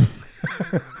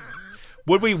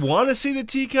 Would we want to see the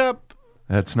teacup?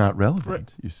 That's not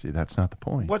relevant. You see, that's not the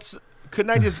point. Couldn't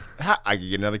I just... I could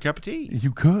get another cup of tea.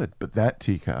 You could, but that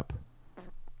teacup...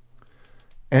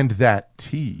 And that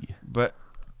tea. But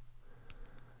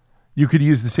you could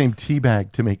use the same tea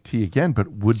bag to make tea again, but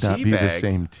would not be the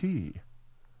same tea.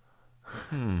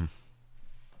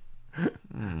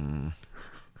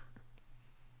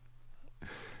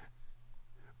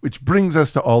 Which brings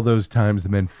us to all those times the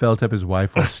man felt up his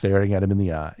wife while staring at him in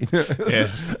the eye.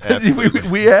 Yes, absolutely.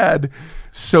 we had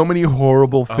so many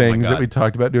horrible things that we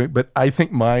talked about doing, but I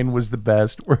think mine was the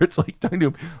best, where it's like time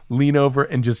to lean over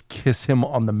and just kiss him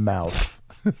on the mouth.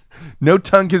 No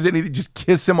tongue kiss, anything. Just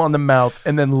kiss him on the mouth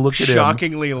and then look at him.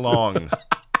 Shockingly long.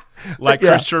 Like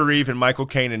Christopher Reeve and Michael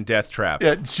Caine in Death Trap.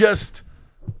 Yeah, just.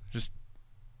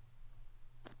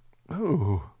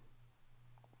 Oh.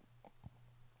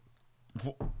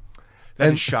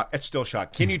 It's still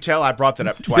shocking. Can you tell I brought that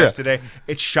up twice today?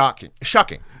 It's shocking.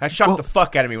 Shocking. That shocked the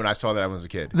fuck out of me when I saw that when I was a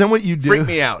kid. Then what you do... Freaked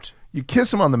me out. You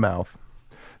kiss him on the mouth.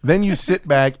 Then you sit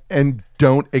back and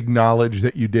don't acknowledge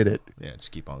that you did it. Yeah,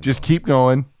 just keep on going. Just keep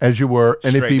going as you were.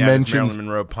 And straight if he down mentions... his Marilyn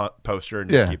Monroe poster and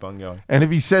just keep on going. And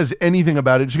if he says anything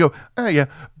about it, you go, oh yeah,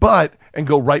 but... And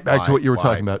go right back to what you were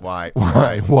talking about. Why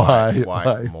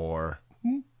more?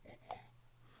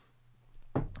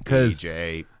 Because...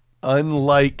 BJ...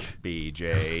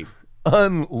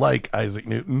 Unlike Isaac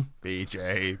Newton,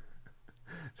 BJ,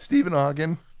 Stephen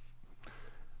Hawking,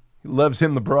 he loves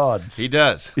him the broads. He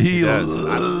does. He does.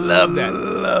 I love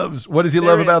that. What does he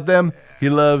love about them? He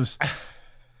loves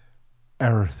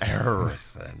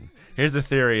everything. Here's the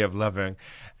theory of loving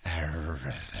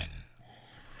everything.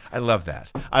 I love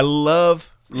that. I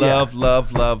love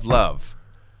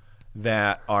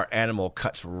that our animal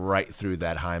cuts right through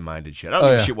that high-minded shit. I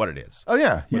don't give a shit what it is. Oh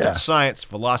yeah, whether it's science,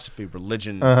 philosophy,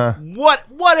 religion,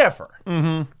 whatever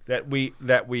that we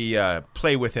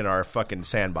play with in our fucking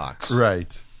sandbox.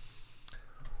 Right.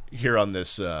 Here on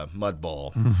this mud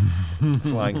ball,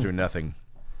 flying through nothing.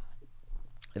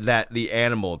 That the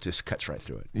animal just cuts right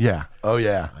through it. Yeah. Oh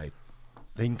yeah. I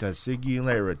think a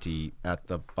singularity at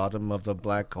the bottom of the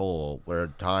black hole, where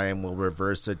time will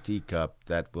reverse a teacup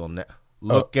that will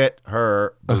look at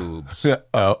her boobs.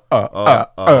 Oh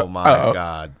my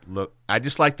God. Look, I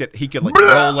just like that he could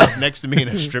roll up next to me in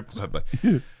a strip club.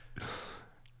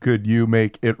 Could you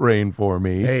make it rain for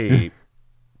me? Hey,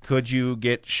 could you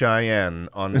get Cheyenne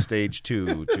on stage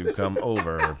 2 to come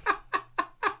over?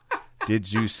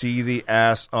 Did you see the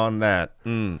ass on that?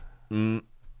 Going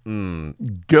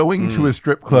to a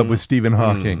strip club with Stephen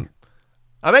Hawking.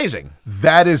 Amazing.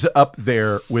 That is up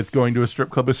there with going to a strip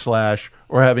club with Slash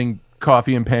or having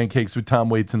coffee and pancakes with Tom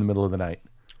Waits in the middle of the night.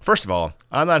 First of all,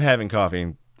 I'm not having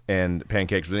coffee and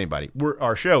pancakes with anybody.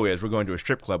 Our show is we're going to a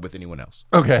strip club with anyone else.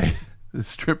 Okay. The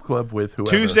strip club with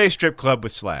whoever. Tuesday strip club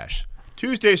with Slash.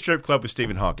 Tuesday strip club with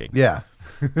Stephen Hawking. Yeah.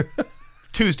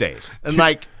 Tuesdays.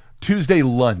 And Tuesday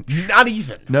lunch. Not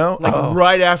even. No?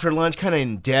 Right after lunch, kind of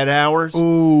in dead hours.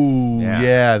 Ooh,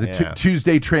 yeah.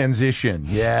 Tuesday transition.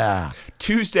 Yeah.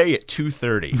 Tuesday at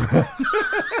 2:30.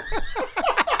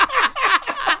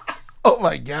 Oh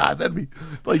my God, that'd be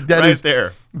like that. Right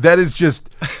there. That is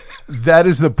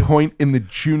the point in the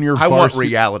junior varsity. I want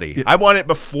reality. I want it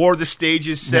before the stage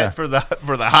is set for the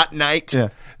hot night. Yeah.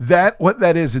 What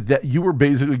that is that you were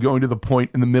basically going to the point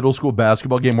in the middle school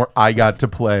basketball game where I got to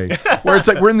play. Where it's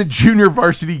like we're in the junior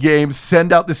varsity game,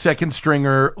 send out the second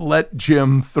stringer, let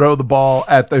Jim throw the ball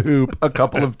at the hoop a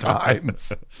couple of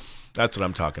times. That's what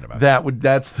I'm talking about.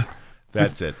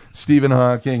 That's it. Stephen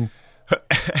Hawking.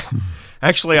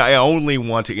 Actually, I only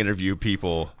want to interview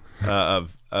people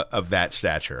of that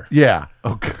stature. Yeah.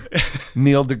 Okay.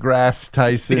 Neil deGrasse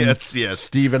Tyson. Yes.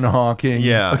 Stephen Hawking.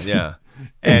 Yeah.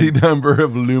 Any number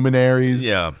of luminaries.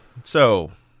 Yeah.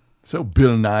 So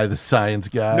Bill Nye, the science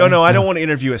guy. No, I don't want to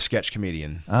interview a sketch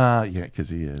comedian. Yeah, because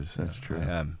he is. That's true.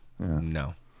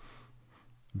 No.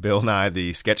 Bill Nye,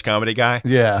 the sketch comedy guy?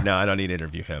 Yeah. No, I don't need to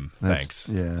interview him. Thanks.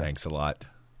 Yeah. Thanks a lot.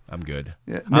 I'm good.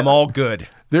 Yeah. I'm all good.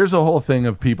 There's a whole thing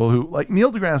of people who, like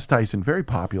Neil deGrasse Tyson, very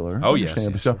popular. Oh,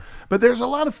 yes. But there's a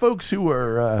lot of folks who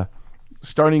are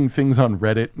starting things on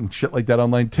Reddit and shit like that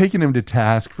online, taking him to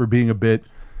task for being a bit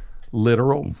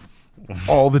literal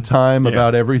all the time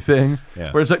about everything.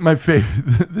 Yeah. Whereas, like, my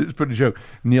favorite, just put a joke,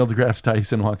 Neil deGrasse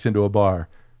Tyson walks into a bar.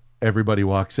 Everybody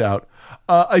walks out.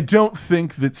 I don't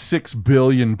think that 6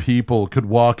 billion people could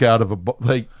walk out of a bar.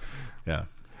 Like, yeah.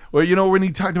 Well, when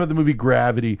he talked about the movie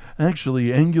Gravity,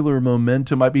 actually, angular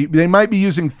momentum they might be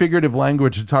using figurative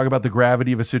language to talk about the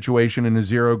gravity of a situation in a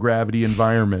zero gravity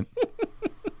environment.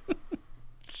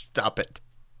 Stop it.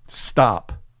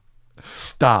 Stop.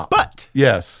 But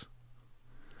yes.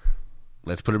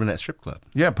 Let's put him in that strip club.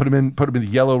 Yeah, put him in the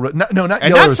yellow. Not and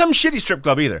yellow. not some shitty strip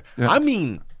club either. Yeah. I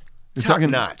mean, top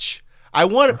notch. I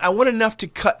want enough to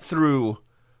cut through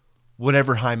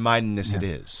whatever high-mindedness it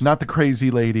is. Not the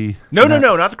crazy lady. No,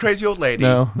 not the crazy old lady.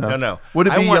 No. Would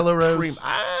it be Yellow Rose?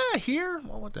 Here?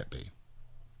 What would that be?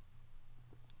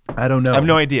 I don't know. I have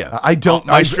no idea. I don't.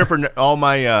 All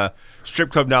my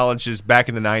strip club knowledge is back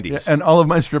in the 90s. Yeah, and all of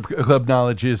my strip club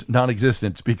knowledge is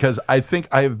non-existent because I think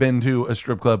I have been to a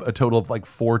strip club a total of like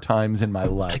 4 times in my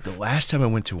life. Like the last time I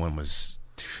went to one was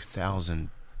 2002.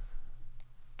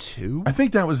 I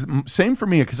think that was same for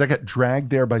me because I got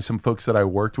dragged there by some folks that I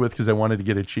worked with because I wanted to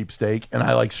get a cheap steak and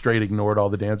I like straight ignored all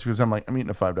the dancers because I'm like, I'm eating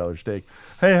a $5 steak.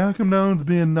 Hey, how come no one's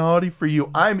being naughty for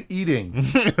you? I'm eating.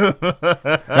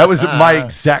 That was my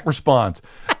exact response.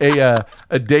 A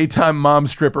daytime mom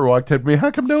stripper walked up to me. How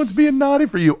come no one's being naughty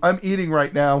for you? I'm eating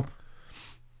right now.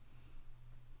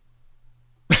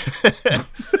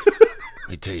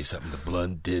 Let me tell you something. The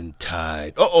London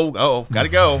Tide. Oh, gotta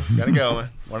go.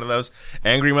 One of those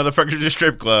angry motherfuckers at a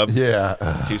strip club.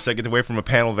 Yeah. 2 seconds away from a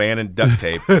panel van and duct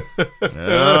tape.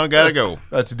 Oh, gotta go.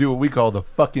 To do what we call the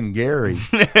fucking Gary.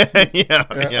 Yeah.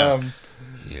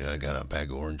 I got a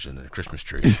bag of orange in the Christmas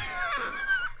tree.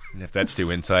 And if that's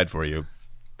too inside for you,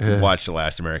 watch The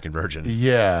Last American Virgin.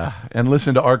 Yeah. And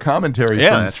listen to our commentary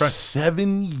from that's right.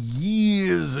 7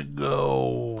 years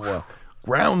ago.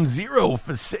 Ground zero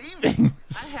for savings.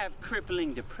 I have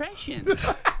crippling depression.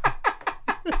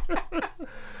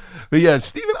 But yeah,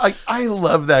 Steven, I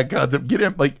love that concept. Get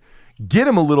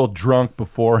him a little drunk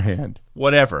beforehand.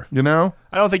 Whatever. You know?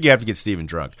 I don't think you have to get Steven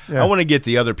drunk. Yeah. I want to get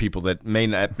the other people that may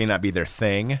not be their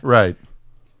thing. Right.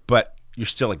 But you're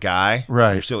still a guy.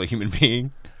 Right. You're still a human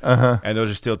being. Uh-huh. And those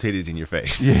are still titties in your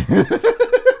face. Yeah.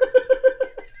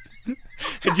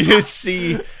 And you just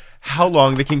see how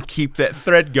long they can keep that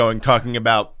thread going talking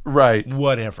about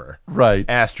whatever. Right.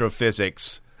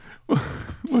 Astrophysics.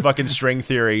 Fucking string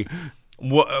theory.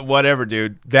 Whatever,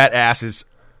 dude. That ass is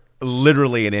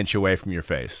literally an inch away from your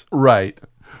face. Right.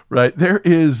 There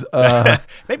is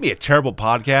maybe a terrible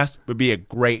podcast would be a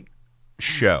great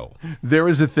show. There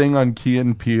was a thing on Key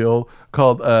and Peele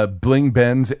called Bling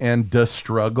Benz and Da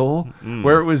Struggle,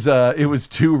 where it was a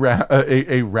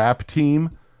rap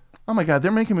team. Oh my God,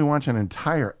 they're making me watch an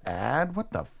entire ad.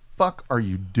 What the fuck are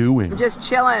you doing? I'm just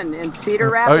chilling in Cedar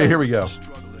Rapids. Okay, here we go.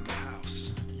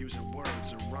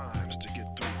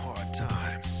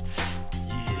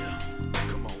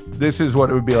 This is what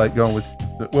it would be like going with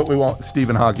what we want,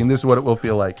 Stephen Hawking. This is what it will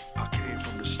feel like. I came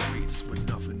from the streets with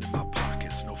nothing in my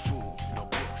pockets, no food, no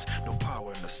books, no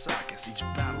power in the sockets. Each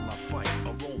battle I fight,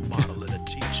 a role model and a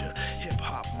teacher. Hip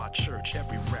hop, my church,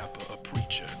 every rapper a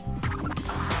preacher.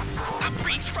 I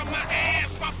preach from my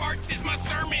ass, my farts is my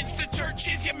sermons. The church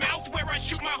is your mouth where I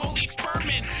shoot my holy sperm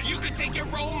in. You can take your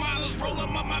role models, roll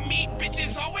them on my meat.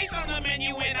 Bitches always on the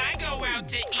menu when I go out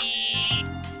to eat.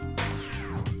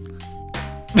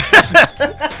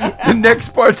 The next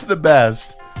part's the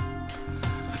best.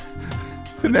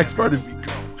 The next part is.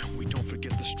 We don't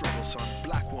forget the struggle, son.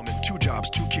 Black woman, 2 jobs,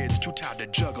 2 kids, too tired to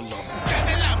juggle them.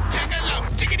 Juggle up,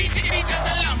 chickity, chickity,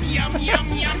 juggle up. Yum, yum,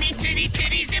 yummy,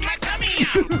 titties in my tummy,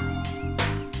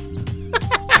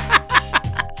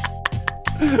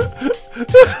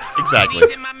 Exactly.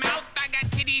 Titties in my mouth, I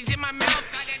got titties in my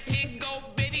mouth. I got 10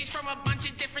 gold biddies from a bunch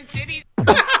of different cities.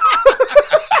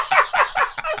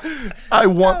 I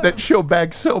want that show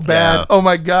back so bad. Yeah. Oh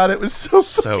my God, it was so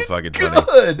fucking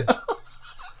good.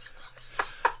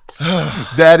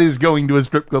 That is going to a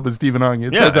strip club with Stephen Hawking.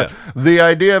 It says, the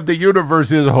idea of the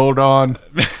universe is, hold on,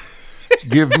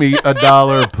 give me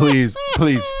 $1,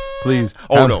 please.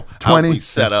 Oh, no. 20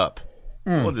 set up.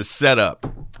 We'll just set up.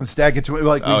 Stack it to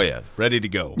like. Oh, yeah. Ready to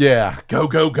go. Yeah. Go.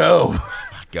 Oh,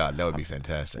 my God, that would be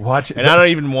fantastic. Watch it. And I don't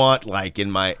even want, like,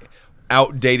 in my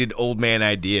outdated old man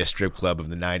idea strip club of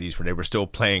the 90s where they were still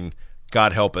playing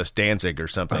God Help Us Danzig or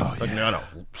something. Oh, Like, no.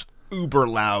 Uber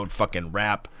loud fucking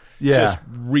rap. Yeah. Just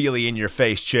really in your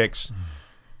face chicks.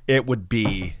 It would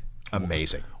be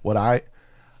amazing. What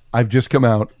I've just come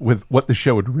out with what the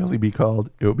show would really be called.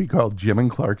 It would be called Jim and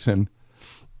Clarkson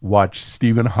watch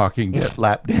Stephen Hawking get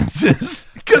lap dances,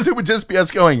 because it would just be us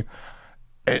going,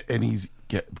 and he's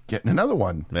getting another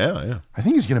one. Yeah. I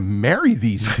think he's going to marry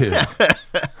these two.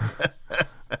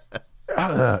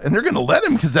 And they're going to let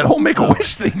him because that whole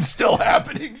Make-A-Wish thing's still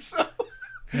happening. So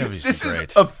this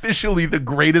is officially the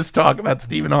greatest talk about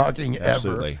Stephen Hawking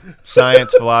Absolutely. Ever.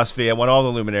 Science, philosophy. I want all the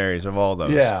luminaries of all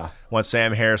those. Yeah. I want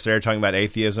Sam Harris there talking about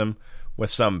atheism with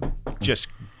some just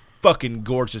fucking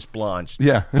gorgeous blondes.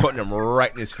 Yeah. Putting him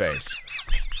right in his face.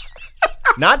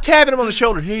 Not tapping him on the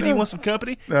shoulder. Hey, do you want some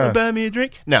company? Want to buy me a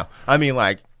drink? No. I mean,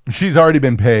 like. She's already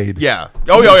been paid. Yeah.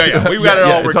 Oh, yeah. We've got it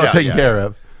all worked out. It's all taken care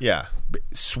of. Yeah.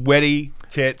 Sweaty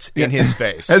tits in his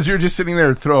face. As you're just sitting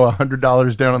there, throw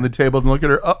 $100 down on the table and look at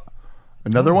her. Oh,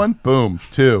 another one? Boom.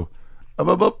 2.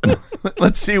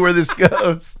 Let's see where this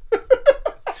goes.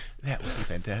 That would be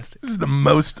fantastic. This is the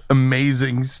most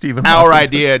amazing Stephen Our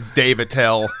idea, Dave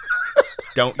Attell.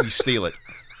 Don't you steal it.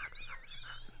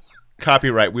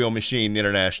 Copyright Wheel Machine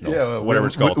International. Yeah, whatever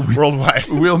it's called. Worldwide.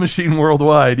 Wheel Machine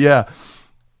Worldwide, yeah.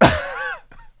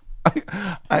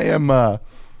 I am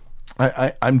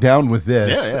I'm down with this.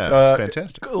 Yeah, it's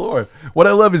fantastic. Good Lord. What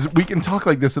I love is we can talk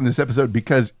like this in this episode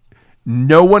because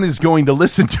no one is going to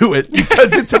listen to it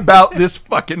because it's about this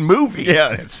fucking movie.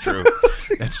 Yeah, that's true.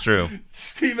 That's true.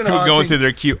 Stephen Hawking. Going through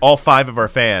their queue, all 5 of our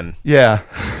fan. Yeah.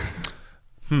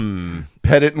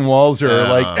 Pettit and Walzer are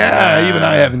like, even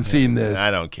I haven't seen this.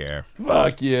 I don't care.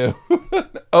 Fuck you.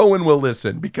 Owen will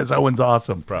listen because Owen's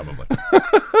awesome. Probably.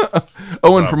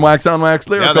 Owen from Wax on Wax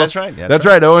Lyrical. Yeah, that's right. That's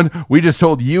right, Owen. We just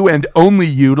told you and only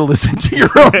you to listen to your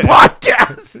own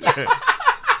podcast.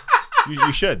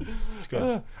 You should. It's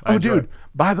good. Dude,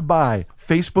 by the by,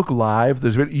 Facebook Live,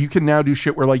 you can now do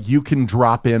shit where like you can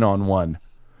drop in on one.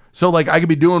 So like I could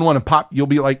be doing one and pop, you'll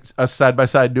be like us side by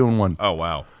side doing one. Oh,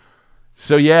 wow.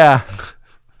 So yeah,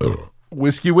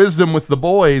 Whiskey Wisdom with the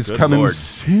boys Good coming Lord.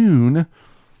 soon.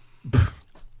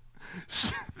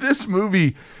 This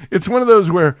movie, it's one of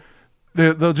those where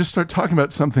they'll just start talking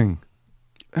about something,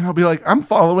 and I'll be like, I'm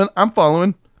following.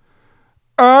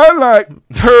 I like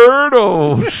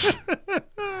turtles.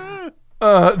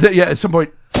 At some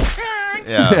point.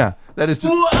 Yeah, that is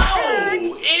just.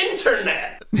 Whoa,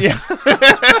 internet. Yeah.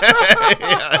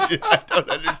 I don't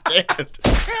understand.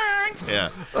 Yeah.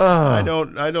 I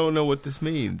don't know what this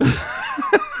means.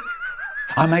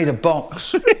 I made a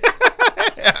box.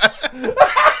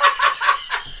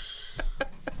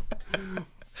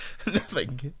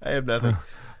 Nothing. I have nothing.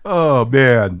 Oh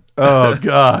man. Oh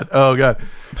god. Oh god.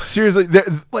 Seriously,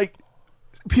 like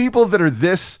people that are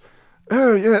this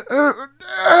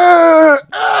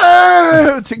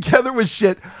together with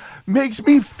shit makes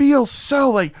me feel so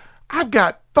like I've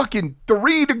got fucking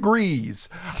 3 degrees.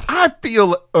 I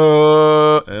feel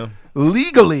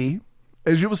legally,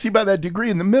 as you will see by that degree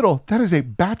in the middle, that is a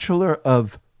Bachelor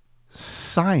of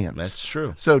Science. That's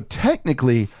true. So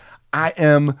technically, I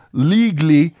am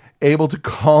legally able to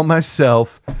call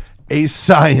myself a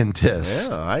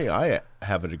scientist. Yeah, I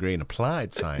have a degree in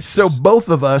applied science. So both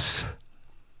of us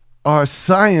are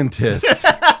scientists.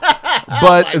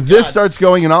 But this starts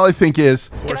going, and all I think is,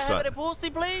 Can I have a pussy,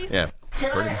 please? Yeah.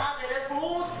 Can I have a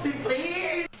pussy,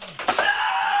 please?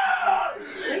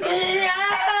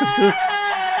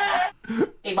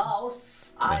 Hey,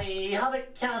 boss, I have a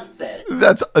cancer.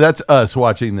 that's us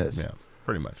watching this. Yeah,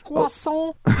 pretty much.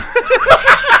 Croissant.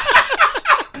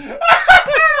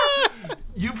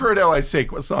 You've heard how I say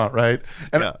croissant, right?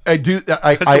 And Yeah. I do.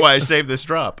 That's why I saved this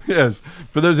drop. Yes.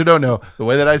 For those who don't know, the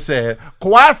way that I say it,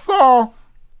 croissant.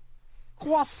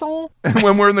 Croissant. And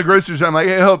when we're in the grocery store, I'm like,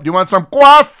 hey, Hope, do you want some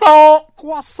croissant?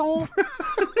 Croissant.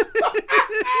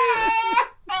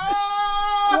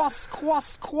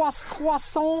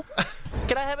 Croissant.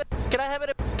 Can I have it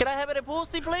a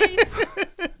pussy, please?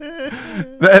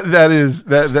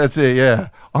 That's it, yeah.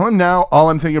 All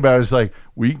I'm thinking about is like,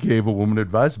 we gave a woman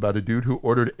advice about a dude who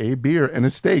ordered a beer and a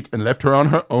steak and left her on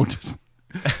her own.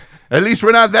 At least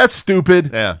we're not that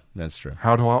stupid. Yeah, that's true.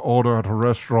 How do I order at a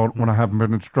restaurant when I haven't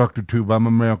been instructed to by my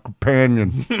male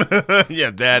companion?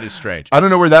 Yeah, that is strange. I don't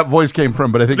know where that voice came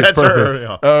from, but I think it's perfect.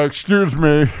 Her, yeah. Excuse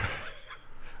me.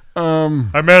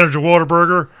 I manage a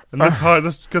Whataburger, and this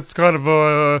kind of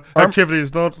activity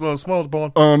is not small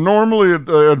upon. Normally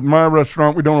at my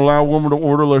restaurant, we don't allow a woman to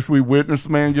order unless we witness the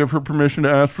man give her permission to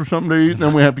ask for something to eat, and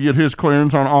then we have to get his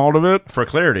clearance on all of it. For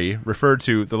clarity, refer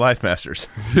to the Life Masters.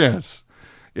 Yes.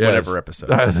 Whatever episode.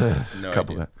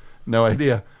 No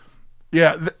idea.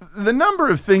 Yeah, the number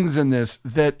of things in this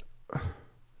that...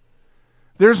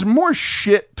 There's more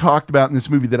shit talked about in this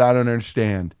movie that I don't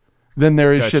understand than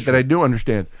there is shit that I do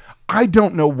understand. I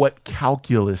don't know what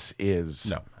calculus is.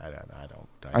 No, I don't.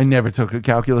 I never took a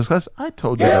calculus class. I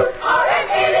told you.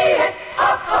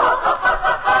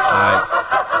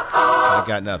 I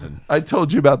got nothing. I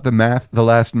told you about the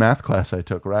last math class I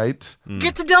took, right?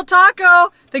 Get to Del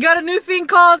Taco. They got a new thing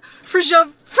called free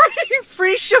shavacadoo.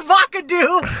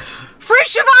 Free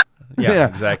shavacadoo. Yeah,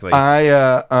 exactly.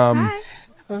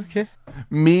 Okay.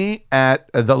 Me at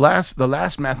the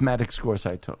last mathematics course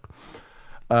I took.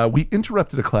 We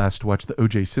interrupted a class to watch the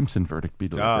O.J. Simpson verdict be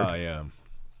delivered. Oh, yeah.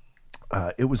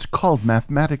 It was called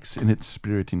Mathematics in its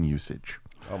Spirit and Usage.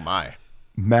 Oh, my.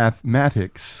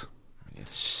 Mathematics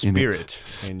Spirit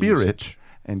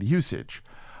and usage.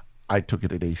 I took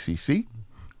it at ACC.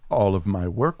 All of my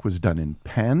work was done in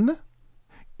pen.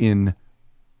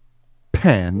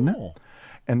 Oh.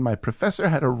 And my professor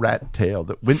had a rat tail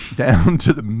that went down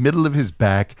to the middle of his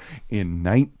back in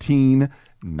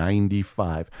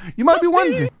 1995. You might be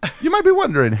wondering,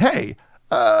 hey,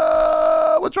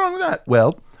 what's wrong with that?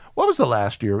 Well, what was the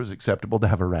last year it was acceptable to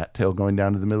have a rat tail going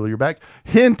down to the middle of your back?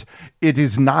 Hint, it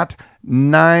is not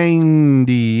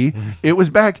 90. It was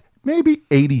back maybe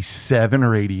 87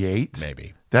 or 88.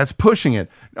 Maybe. That's pushing it.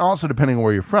 Also, depending on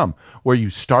where you're from. Where you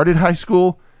started high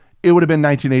school, it would have been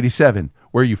 1987.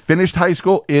 Where you finished high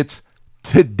school, it's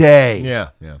today. Yeah.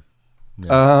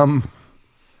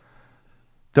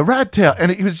 The rat tail,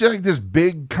 and he was just like this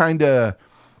big kind of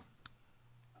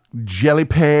jelly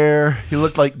pear. He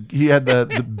looked like he had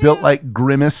the built like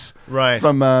Grimace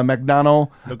from McDonald.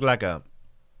 Looked like a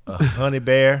honey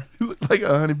bear. He looked like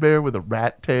a honey bear with a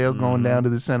rat tail going down to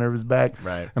the center of his back.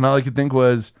 Right. And all I could think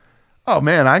was, oh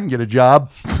man, I can get a job.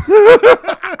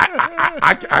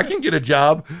 I can get a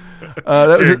job.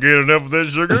 Can't get enough of that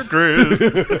sugar, Chris.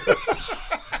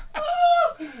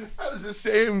 That was the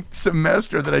same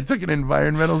semester that I took an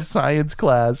environmental science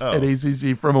class at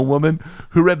ACC from a woman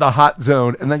who read The Hot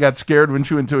Zone and then got scared when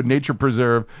she went to a nature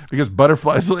preserve because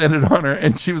butterflies landed on her,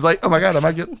 and she was like, "Oh my god, I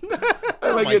might get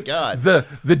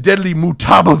the deadly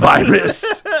Mutaba virus."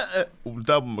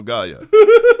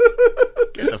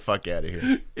 Get the fuck out of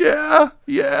here. Yeah.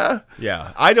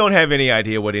 I don't have any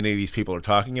idea what any of these people are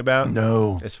talking about.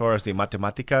 No. As far as the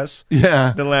matemáticas.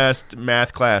 Yeah. The last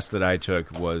math class that I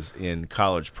took was in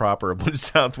college proper in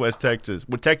Southwest Texas.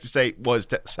 Well, Texas State was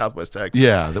Southwest Texas.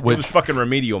 Yeah. It was fucking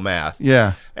remedial math.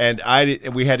 Yeah. And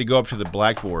we had to go up to the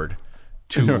blackboard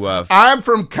to... I'm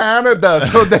from Canada,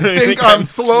 so they think I'm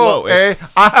slow, eh?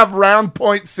 I have round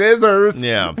point scissors.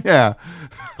 Yeah.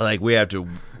 Like, we have to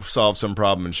solve some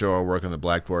problem and show our work on the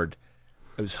blackboard.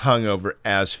 I was hungover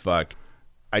as fuck.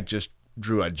 I just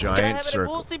drew a giant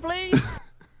circle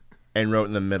and wrote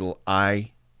in the middle,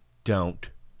 I don't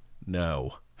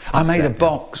know. I made a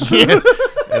box. Yeah.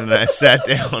 And then I sat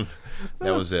down.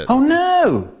 That was it. Oh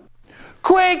no!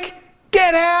 Quick!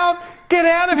 Get out! Get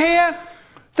out of here!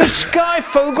 The sky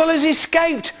fogel has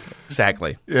escaped!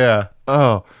 Exactly. Yeah.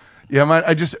 Oh. Yeah,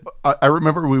 I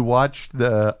remember we watched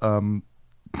the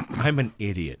I'm an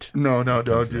idiot. No,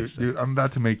 dude. I'm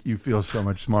about to make you feel so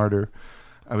much smarter.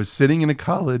 I was sitting in a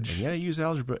college. You gotta use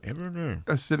algebra every day.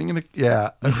 I was sitting in a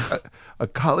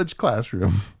college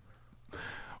classroom,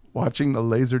 watching the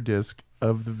laser disc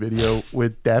of the video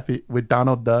with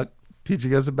Donald Duck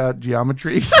teaching us about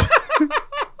geometry.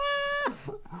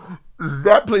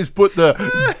 That place put the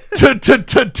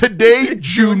today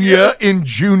junior in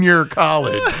junior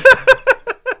college.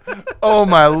 Oh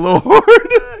my Lord.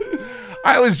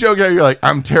 I was joking. You're like,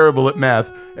 I'm terrible at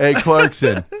math. Hey,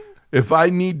 Clarkson, if I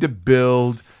need to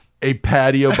build a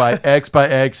patio by X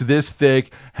this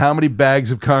thick, how many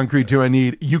bags of concrete do I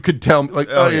need? You could tell me, like,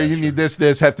 you need this,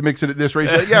 have to mix it at this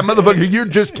ratio. Like, yeah, motherfucker, you're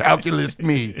just calculus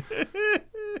me.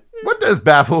 What does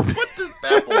baffle me?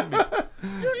 You're not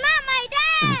my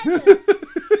dad!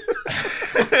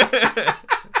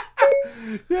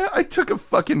 Yeah, I took a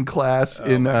fucking class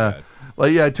in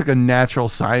Like, yeah, I took a natural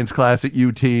science class at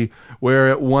UT where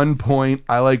at one point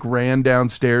I like ran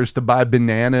downstairs to buy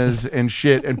bananas and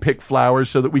shit and pick flowers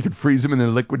so that we could freeze them in the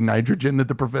liquid nitrogen that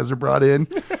the professor brought in.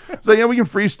 So yeah, we can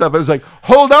freeze stuff. I was like,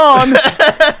 hold on.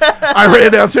 I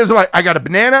ran downstairs. I'm like, I got a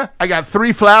banana. I got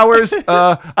 3 flowers.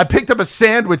 I picked up a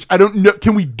sandwich. I don't know.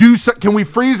 Can we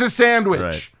freeze a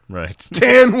sandwich? Right.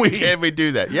 Can we? Can we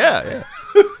do that? Yeah.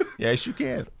 Yes, you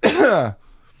can.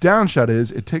 Downshot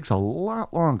is it takes a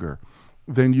lot longer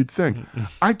than you'd think.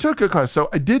 I took a class. So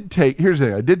here's the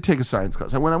thing. I did take a science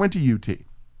class. When I went to UT,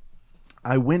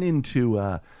 I went into,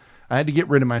 I had to get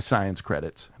rid of my science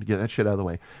credits to get that shit out of the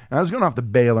way. And I was going off the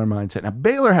Baylor mindset. Now,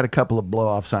 Baylor had a couple of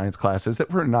blow-off science classes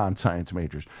that were non-science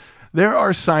majors. There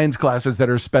are science classes that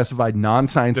are specified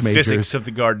non-science majors. The physics of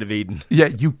the Garden of Eden. Yeah,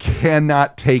 you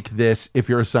cannot take this if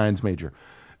you're a science major.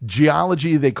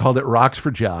 Geology, they called it rocks for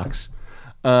jocks.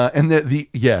 And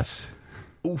yes.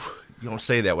 Oof. You don't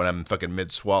say that when I'm fucking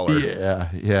mid-swallow. Yeah.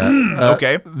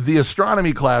 Okay. The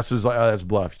astronomy class was like, that's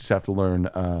bluff. You just have to learn.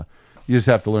 You just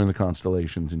have to learn the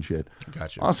constellations and shit.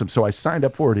 Gotcha. Awesome. So I signed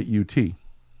up for it at UT.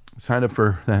 Signed up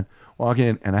for that. Walk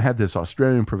in, and I had this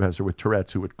Australian professor with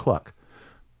Tourette's who would cluck.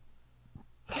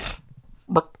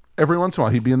 Every once in a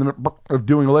while, he'd be in the middle of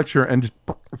doing a lecture and just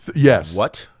yes.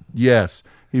 What? Yes.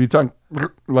 He'd be talking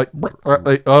like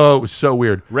oh, it was so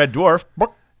weird. Red Dwarf.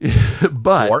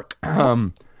 But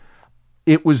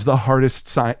it was the hardest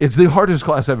science. It's the hardest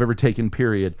class I've ever taken,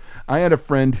 period. I had a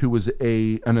friend who was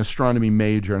an astronomy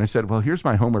major, and I said, well, here's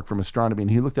my homework from astronomy.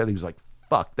 And he looked at it, he was like,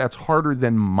 fuck, that's harder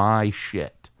than my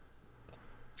shit.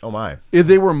 Oh, my. If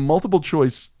they were multiple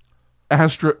choice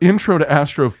intro to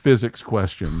astrophysics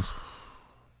questions.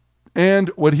 And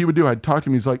what he would do, I'd talk to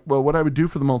him, he's like, well, what I would do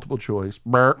for the multiple choice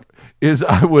is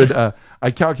I would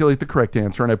I calculate the correct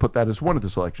answer, and I put that as one of the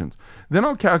selections. Then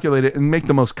I'll calculate it and make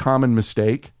the most common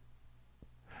mistake,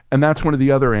 and that's one of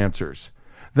the other answers.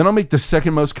 Then I'll make the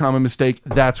second most common mistake,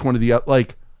 that's one of the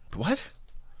like. What?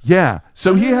 Yeah.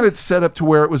 So he had it set up to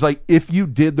where it was like, if you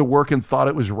did the work and thought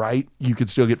it was right, you could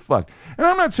still get fucked. And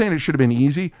I'm not saying it should have been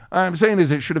easy. I'm saying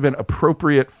is it should have been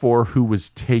appropriate for who was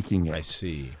taking it. I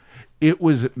see. It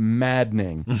was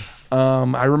maddening.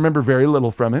 I remember very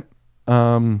little from it.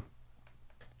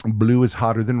 Blue is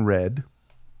hotter than red.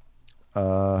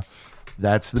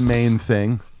 That's the main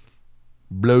thing.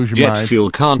 Blows your mind. Jet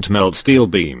fuel can't melt steel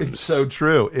beams. It's so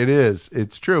true. It is.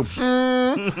 It's true.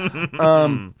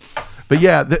 But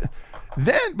yeah,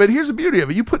 but here's the beauty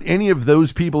of it. You put any of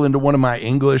those people into one of my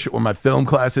English or my film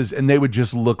classes, and they would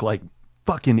just look like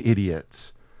fucking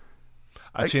idiots.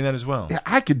 I've seen that as well. Yeah,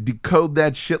 I could decode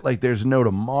that shit like there's no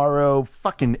tomorrow.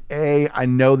 Fucking A. I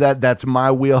know that. That's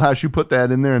my wheelhouse. You put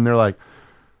that in there, and they're like,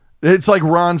 it's like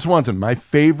Ron Swanson. My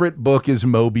favorite book is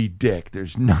Moby Dick.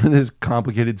 There's none of this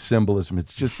complicated symbolism.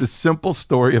 It's just the simple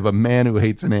story of a man who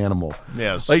hates an animal.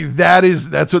 Yes. Like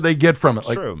that's what they get from it. It's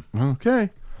like, true. Okay.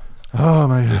 Oh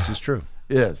my God. This is true.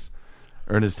 Yes.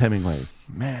 Ernest Hemingway.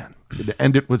 Man.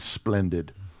 And it was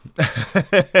splendid.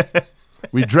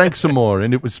 We drank some more,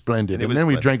 and it was splendid. And then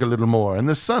we drank a little more, and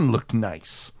the sun looked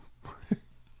nice.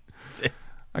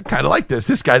 I kind of like this.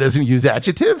 This guy doesn't use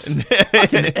adjectives.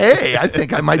 Fucking A. I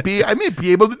think I may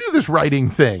be able to do this writing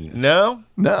thing. No,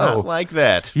 not like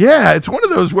that. Yeah, it's one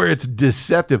of those where it's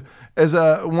deceptive. As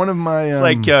one of my, it's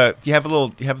like you have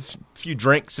a few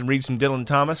drinks and read some Dylan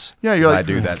Thomas. Yeah, you're like, I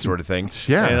do that sort of thing.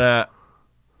 Yeah, and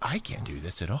I can't do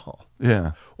this at all.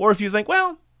 Yeah. Or if you think,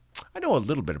 well, I know a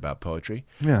little bit about poetry.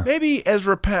 Yeah. Maybe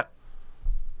Ezra Pound.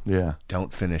 Yeah.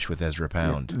 Don't finish with Ezra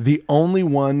Pound. Yeah. The only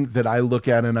one that I look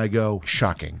at and I go,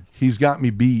 shocking. He's got me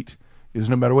beat. Is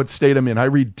no matter what state I'm in. I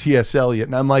read T.S. Eliot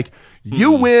and I'm like,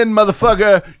 you win,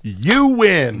 motherfucker. You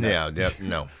win. Yeah.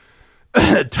 No.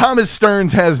 Thomas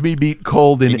Stearns has me beat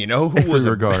cold in and you know who every was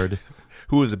regard.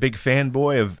 Who was a big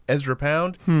fanboy of Ezra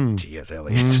Pound? T.S.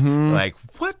 Eliot. Mm-hmm. Like,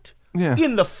 what? Yeah.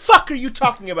 In the fuck are you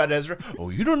talking about, Ezra? Oh,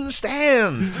 you don't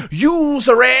understand. Use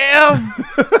around.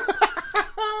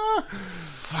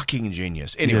 Fucking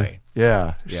genius. Anyway.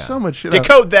 Yeah. So much shit.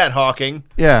 Decode that, Hawking.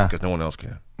 Yeah. Because no one else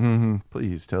can. Mm-hmm.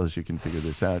 Please tell us you can figure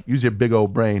this out. Use your big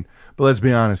old brain. But let's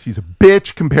be honest. He's a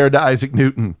bitch compared to Isaac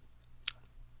Newton.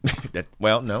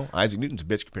 Well, no. Isaac Newton's a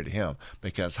bitch compared to him.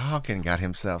 Because Hawking got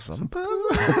himself some puzzle.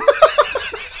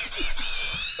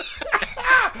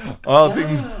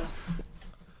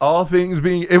 All things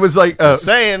being, it was like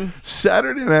saying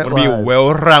Saturday Night Live. Want to be a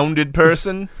well-rounded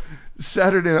person?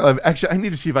 Saturday Night Live. Actually, I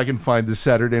need to see if I can find the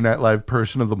Saturday Night Live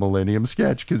Person of the Millennium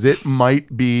sketch because it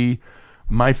might be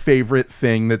my favorite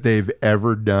thing that they've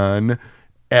ever done,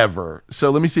 ever. So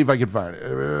let me see if I can find it.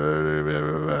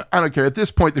 I don't care. At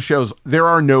this point, there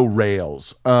are no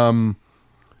rails.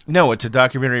 No, it's a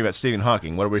documentary about Stephen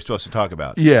Hawking. What are we supposed to talk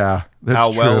about? Yeah, that's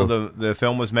how well true. the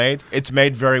film was made. It's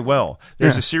made very well.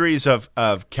 There's a series of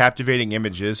captivating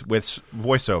images with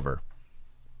voiceover.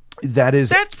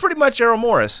 That's pretty much Errol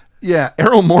Morris. Yeah,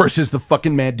 Errol Morris is the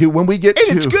fucking man, dude. When we get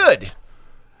and it's good.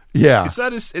 Yeah, it's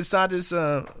not as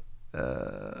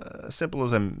simple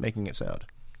as I'm making it sound.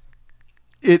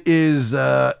 It is.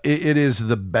 It is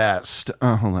the best.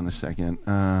 Hold on a second.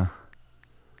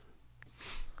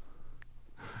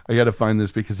 I got to find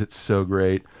this because it's so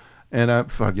great. And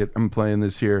fuck it, I'm playing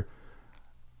this here.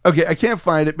 Okay, I can't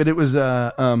find it, but it was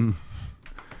Weekend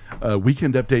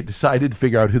Update decided to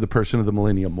figure out who the person of the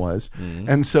millennium was. Mm-hmm.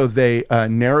 And so they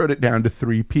narrowed it down to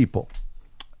 3 people.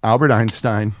 Albert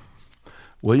Einstein,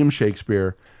 William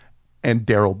Shakespeare, and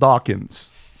Daryl Dawkins.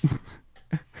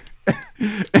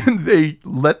 And they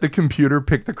let the computer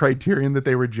pick the criterion that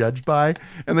they were judged by,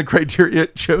 and the criteria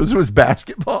it chose was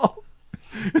basketball.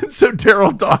 And so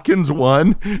Daryl Dawkins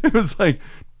won. It was like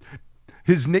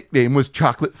his nickname was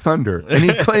Chocolate Thunder, and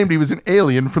he claimed he was an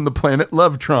alien from the planet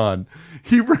Lovetron.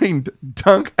 He rained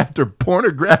dunk after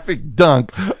pornographic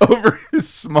dunk over his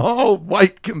small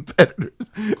white competitors.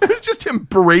 It was just him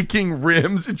breaking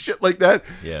rims and shit like that.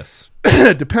 Yes.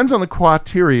 Depends on the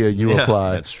criteria you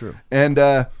apply. That's true. And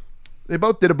they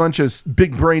both did a bunch of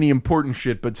big, brainy, important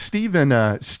shit. But Stephen,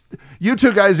 you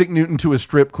took Isaac Newton to a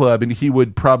strip club, and he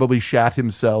would probably shat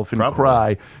himself and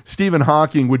cry. Stephen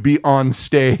Hawking would be on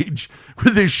stage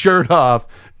with his shirt off,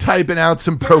 typing out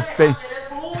some profane...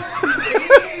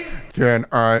 Can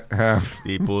I have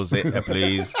the pussy,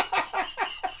 please?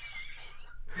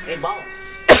 Hey,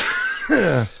 boss.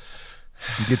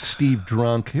 Get Steve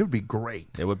drunk. It would be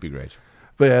great. It would be great.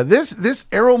 But yeah, this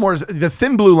Errol Morris, the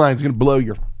Thin Blue Line is going to blow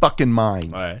your fucking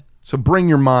mind. All right. So bring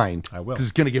your mind. I will. Because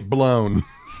it's going to get blown.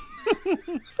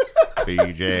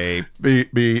 BJ.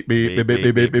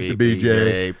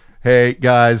 BJ. Hey,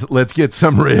 guys, let's get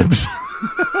some ribs.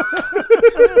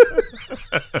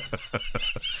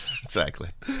 Exactly.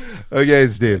 Okay,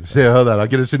 Steve. So hold on. I'll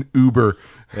get us an Uber.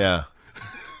 Yeah.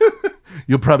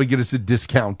 You'll probably get us a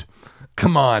discount.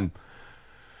 Come on.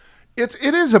 It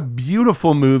is a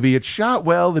beautiful movie. It's shot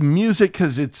well. The music,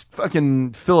 because it's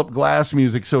fucking Philip Glass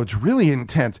music, so it's really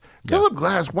intense. Yeah. Philip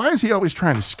Glass, why is he always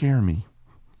trying to scare me?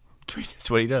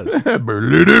 That's what he does. That's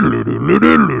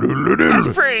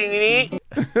pretty neat.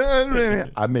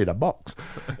 I made a box.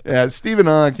 Yeah, Stephen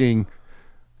Hawking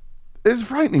is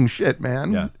frightening shit,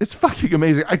 man. Yeah. It's fucking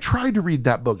amazing. I tried to read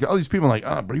that book. All these people are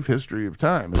like, Brief History of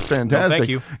Time. It's fantastic. Well, thank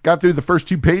you. Got through the first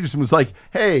 2 pages and was like,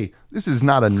 hey, this is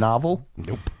not a novel.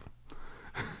 Nope.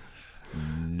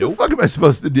 What the fuck am I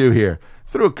supposed to do here?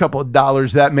 Threw a couple of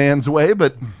dollars that man's way,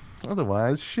 but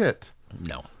otherwise, shit.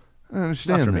 No. I don't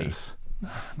understand Not for this.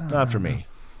 me. Not for me.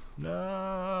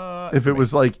 Not if for it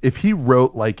was like, if he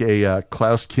wrote like a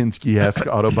Klaus Kinski-esque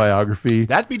autobiography.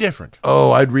 That'd be different.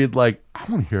 Oh, I'd read like, I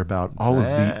want to hear about all of the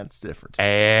That's different.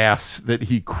 ass that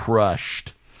he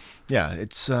crushed. Yeah,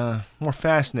 it's more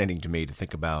fascinating to me to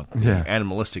think about the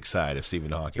animalistic side of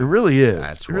Stephen Hawking. It really is.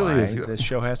 That's it really why is. this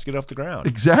show has to get off the ground.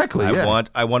 Exactly.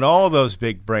 I want all those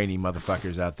big brainy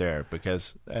motherfuckers out there,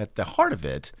 because at the heart of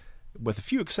it, with a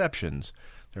few exceptions,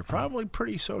 they're probably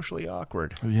pretty socially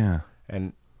awkward. Oh, yeah.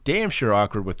 And damn sure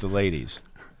awkward with the ladies.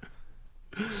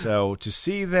 So to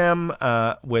see them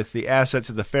with the assets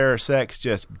of the fairer sex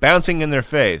just bouncing in their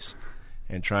face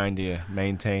and trying to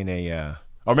maintain a...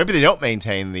 or maybe they don't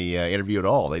maintain the interview at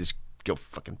all. They just go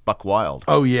fucking buck wild.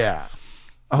 Oh, yeah.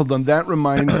 Hold on. That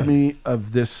reminds me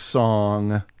of this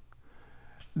song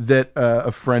that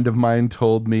a friend of mine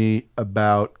told me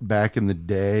about back in the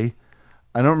day.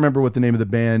 I don't remember what the name of the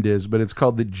band is, but it's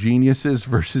called The Geniuses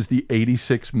versus the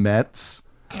 86 Mets.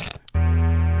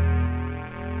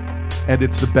 And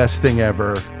it's the best thing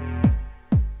ever.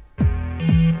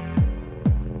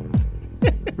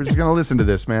 We're just going to listen to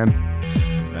this, man.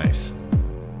 Nice.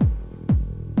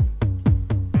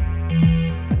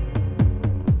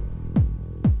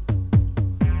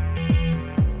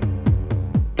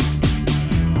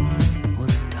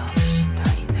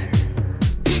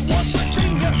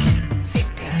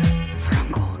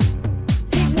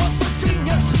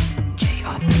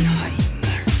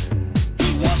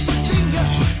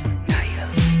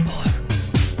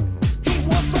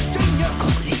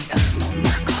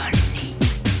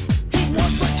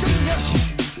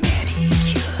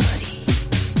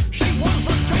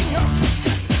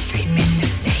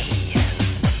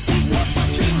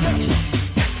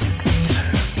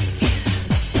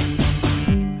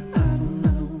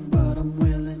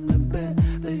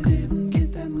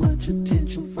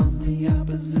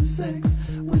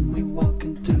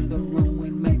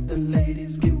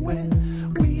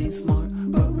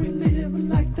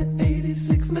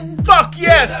 Fuck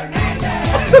yes!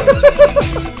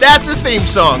 That's their theme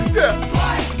song. Yeah.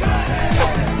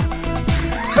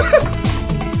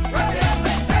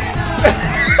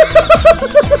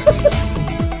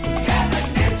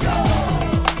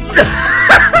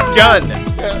 Done.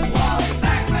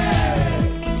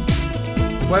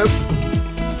 Well,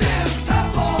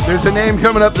 there's a name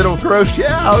coming up that'll gross you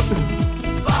out.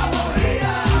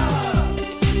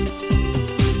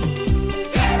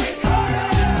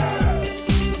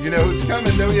 You know who's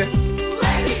coming, don't you?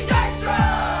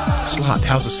 Slot.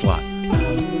 How's the slot?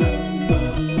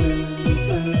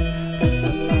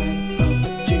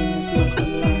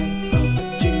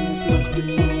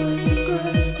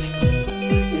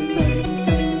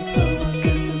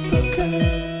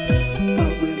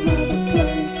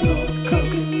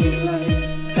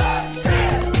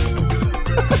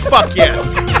 Fuck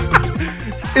yes.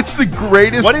 It's the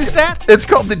greatest. What is that? It's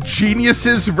called The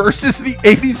Geniuses versus the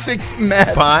 86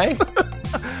 Mets. By?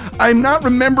 I'm not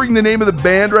remembering the name of the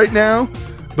band right now,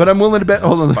 but I'm willing to bet.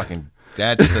 Hold on.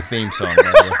 That's the theme song.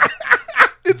 Right?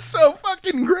 It's so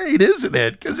fucking great, isn't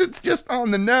it? Because it's just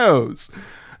on the nose.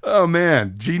 Oh,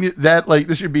 man. Genius.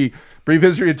 This should be Brief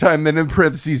History of Time, then in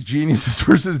parentheses, Geniuses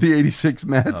versus the 86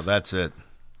 Mets. Oh, that's it.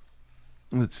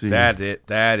 Let's see. That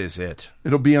is it.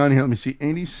 It'll be on here. Let me see.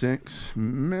 86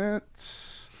 Mets.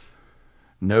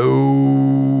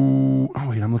 No. Oh,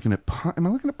 wait. Am I looking at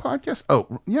podcasts?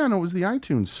 Oh, yeah. No, it was the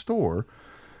iTunes store.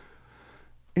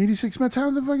 86 Mets.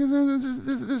 How the fuck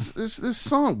is this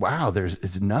song? Wow.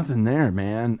 It's nothing there,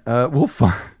 man. We'll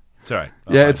find. It's all right.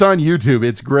 It's on YouTube.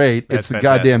 It's great. It's the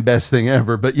goddamn best thing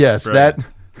ever. But yes, Brilliant. That.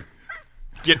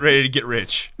 Get ready to get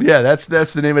rich. Yeah, that's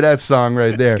the name of that song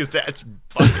right there. Because that's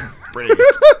fucking brilliant.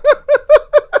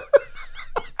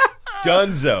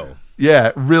 Dunzo. Yeah,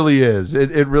 it really is.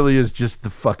 It really is just the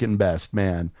fucking best,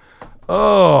 man.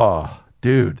 Oh,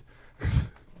 dude.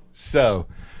 So,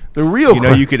 the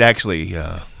real... you could actually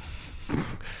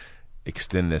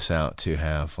extend this out to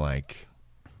have, like,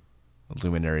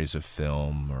 luminaries of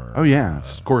film or... Oh, yeah.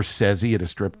 Scorsese at a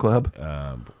strip club.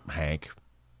 Hank.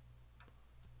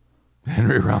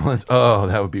 Henry Rollins. Oh,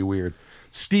 that would be weird.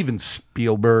 Steven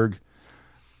Spielberg.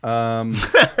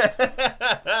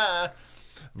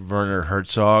 Werner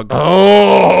Herzog.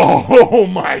 Oh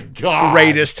my God.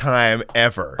 Greatest time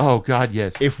ever. Oh God,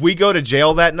 yes. If we go to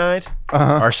jail that night,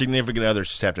 our significant others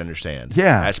just have to understand.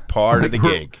 Yeah. That's part of the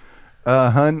gig.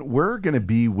 Hun, we're going to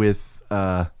be with...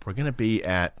 We're going to be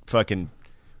at fucking...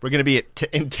 We're going to be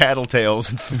in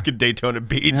Tattletales in fucking Daytona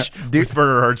Beach with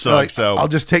Werner Herzog. So I'll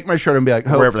just take my shirt and be like,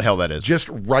 wherever the hell that is. Just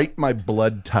write my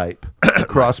blood type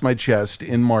across my chest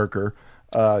in marker.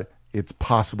 It's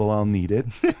possible I'll need it.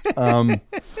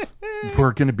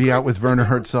 We're going to be out with Werner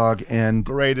Herzog. And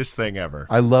greatest thing ever.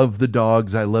 I love the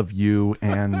dogs. I love you.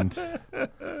 And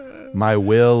my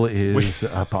will is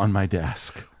up on my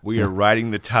desk. We are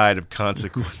riding the tide of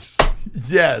consequence.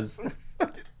 Yes.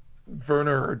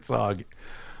 Werner Herzog.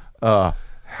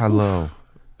 Hello.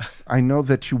 I know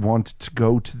that you want to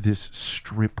go to this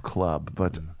strip club,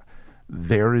 but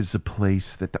there is a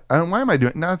place that... why am I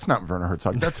doing... No, it's not Werner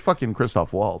Herzog. That's fucking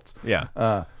Christoph Waltz. Yeah.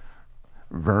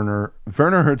 Werner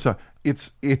Herzog.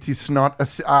 It is not...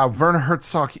 Werner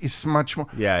Herzog is much more...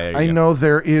 Yeah. I know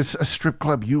there is a strip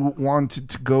club you wanted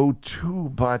to go to,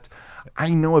 but I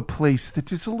know a place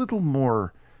that is a little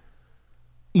more...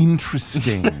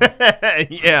 interesting.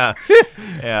 Yeah.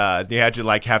 You have to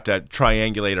have to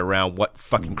triangulate around what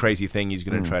fucking crazy thing he's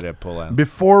going to try to pull out.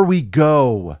 Before we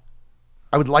go,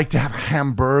 I would like to have a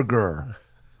hamburger.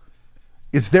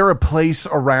 Is there a place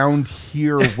around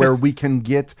here where we can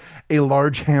get a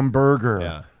large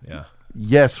hamburger? Yeah.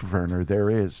 Yes, Werner, there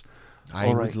is.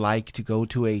 I would like to go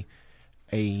to a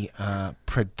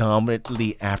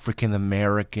predominantly African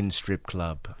American strip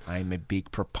club. I'm a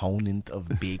big proponent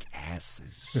of big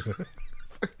asses.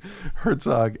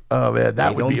 Herzog, oh man,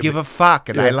 that would be... I don't give a fuck,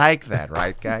 and I like that,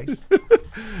 right, guys?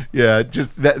 Yeah,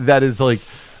 just that is like,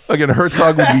 again,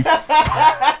 Herzog would be...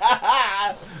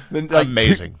 Then,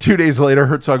 amazing. 2 days later,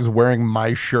 Herzog's wearing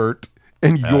my shirt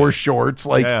and your shorts.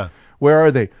 Like, where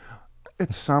are they?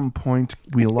 At some point,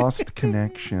 we lost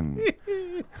connection.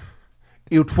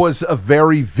 It was a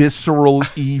very visceral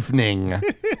evening.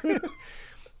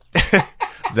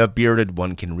 The bearded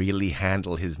one can really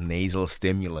handle his nasal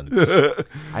stimulants.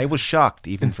 I was shocked,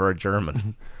 even for a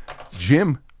German.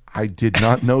 Jim, I did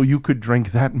not know you could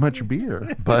drink that much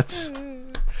beer, but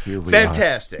here we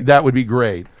Fantastic. are. That would be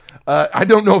great. I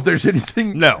don't know if there's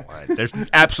anything... No, there's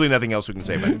absolutely nothing else we can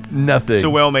say about it. Nothing. It's a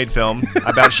well-made film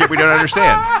about shit we don't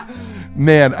understand.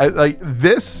 Man, like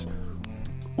this,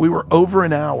 we were over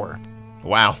an hour.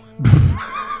 Wow.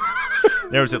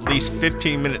 There was at least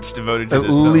 15 minutes devoted to at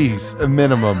this film. At least, a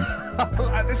minimum.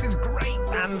 This is great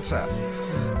banter.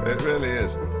 It really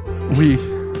is.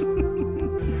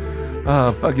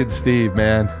 Fucking Steve,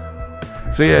 man.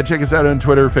 So yeah, check us out on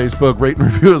Twitter, Facebook, rate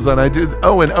and review us on iTunes.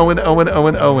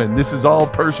 Owen. This is all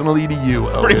personally to you,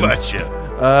 Owen. Pretty much,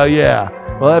 yeah. Yeah.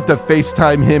 We'll have to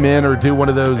FaceTime him in or do one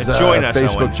of those join us,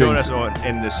 Facebook Owen. Join things. us, Owen,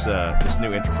 in this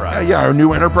new enterprise. Yeah, our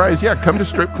new enterprise. Yeah, come to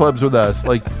strip clubs with us.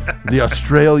 Like the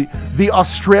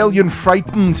Australian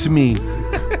frightens me.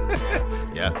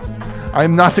 Yeah.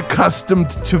 I'm not accustomed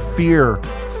to fear.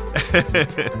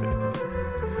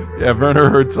 Yeah, Werner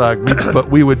Herzog,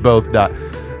 but we would both die.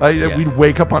 We'd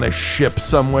wake up on a ship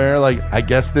somewhere. Like, I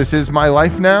guess this is my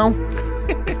life now?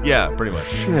 Yeah, pretty much.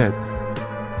 Shit.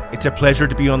 It's a pleasure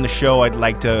to be on the show. I'd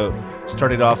like to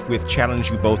start it off with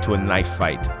challenge you both to a knife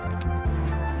fight.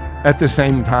 At the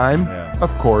same time? Yeah.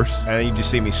 Of course. And then you just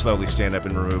see me slowly stand up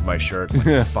and remove my shirt.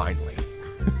 Like, finally.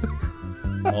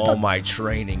 All my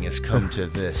training has come to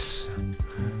this.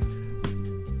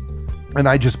 And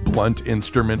I just blunt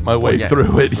instrument my way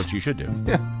through it. That's what you should do.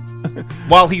 Yeah.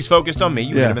 While he's focused on me,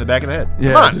 you hit him in the back of the head.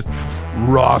 Yeah, come on. Just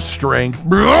raw strength.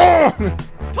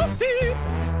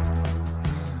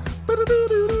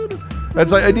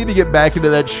 That's like, I need to get back into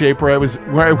that shape where I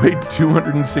weighed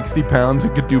 260 pounds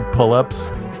and could do pull-ups.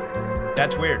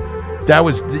 That's weird. That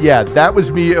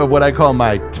was me, what I call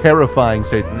my terrifying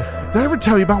state. Did I ever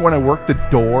tell you about when I worked the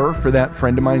door for that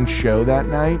friend of mine's show that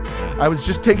night? I was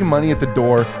just taking money at the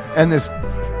door, and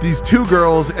these two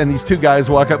girls and these two guys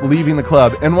walk up leaving the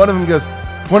club, and one of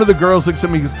the girls looks at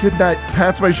me, goes, "Good night,"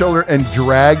 pats my shoulder, and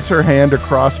drags her hand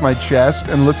across my chest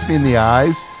and looks me in the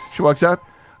eyes. She walks out.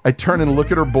 I turn and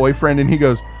look at her boyfriend, and he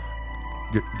goes,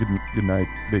 good night,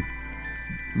 big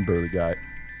burly guy.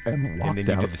 And walked then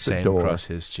you out did the same door. across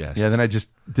his chest. Yeah, then I just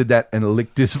did that and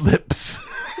licked his lips.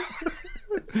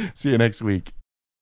 See you next week.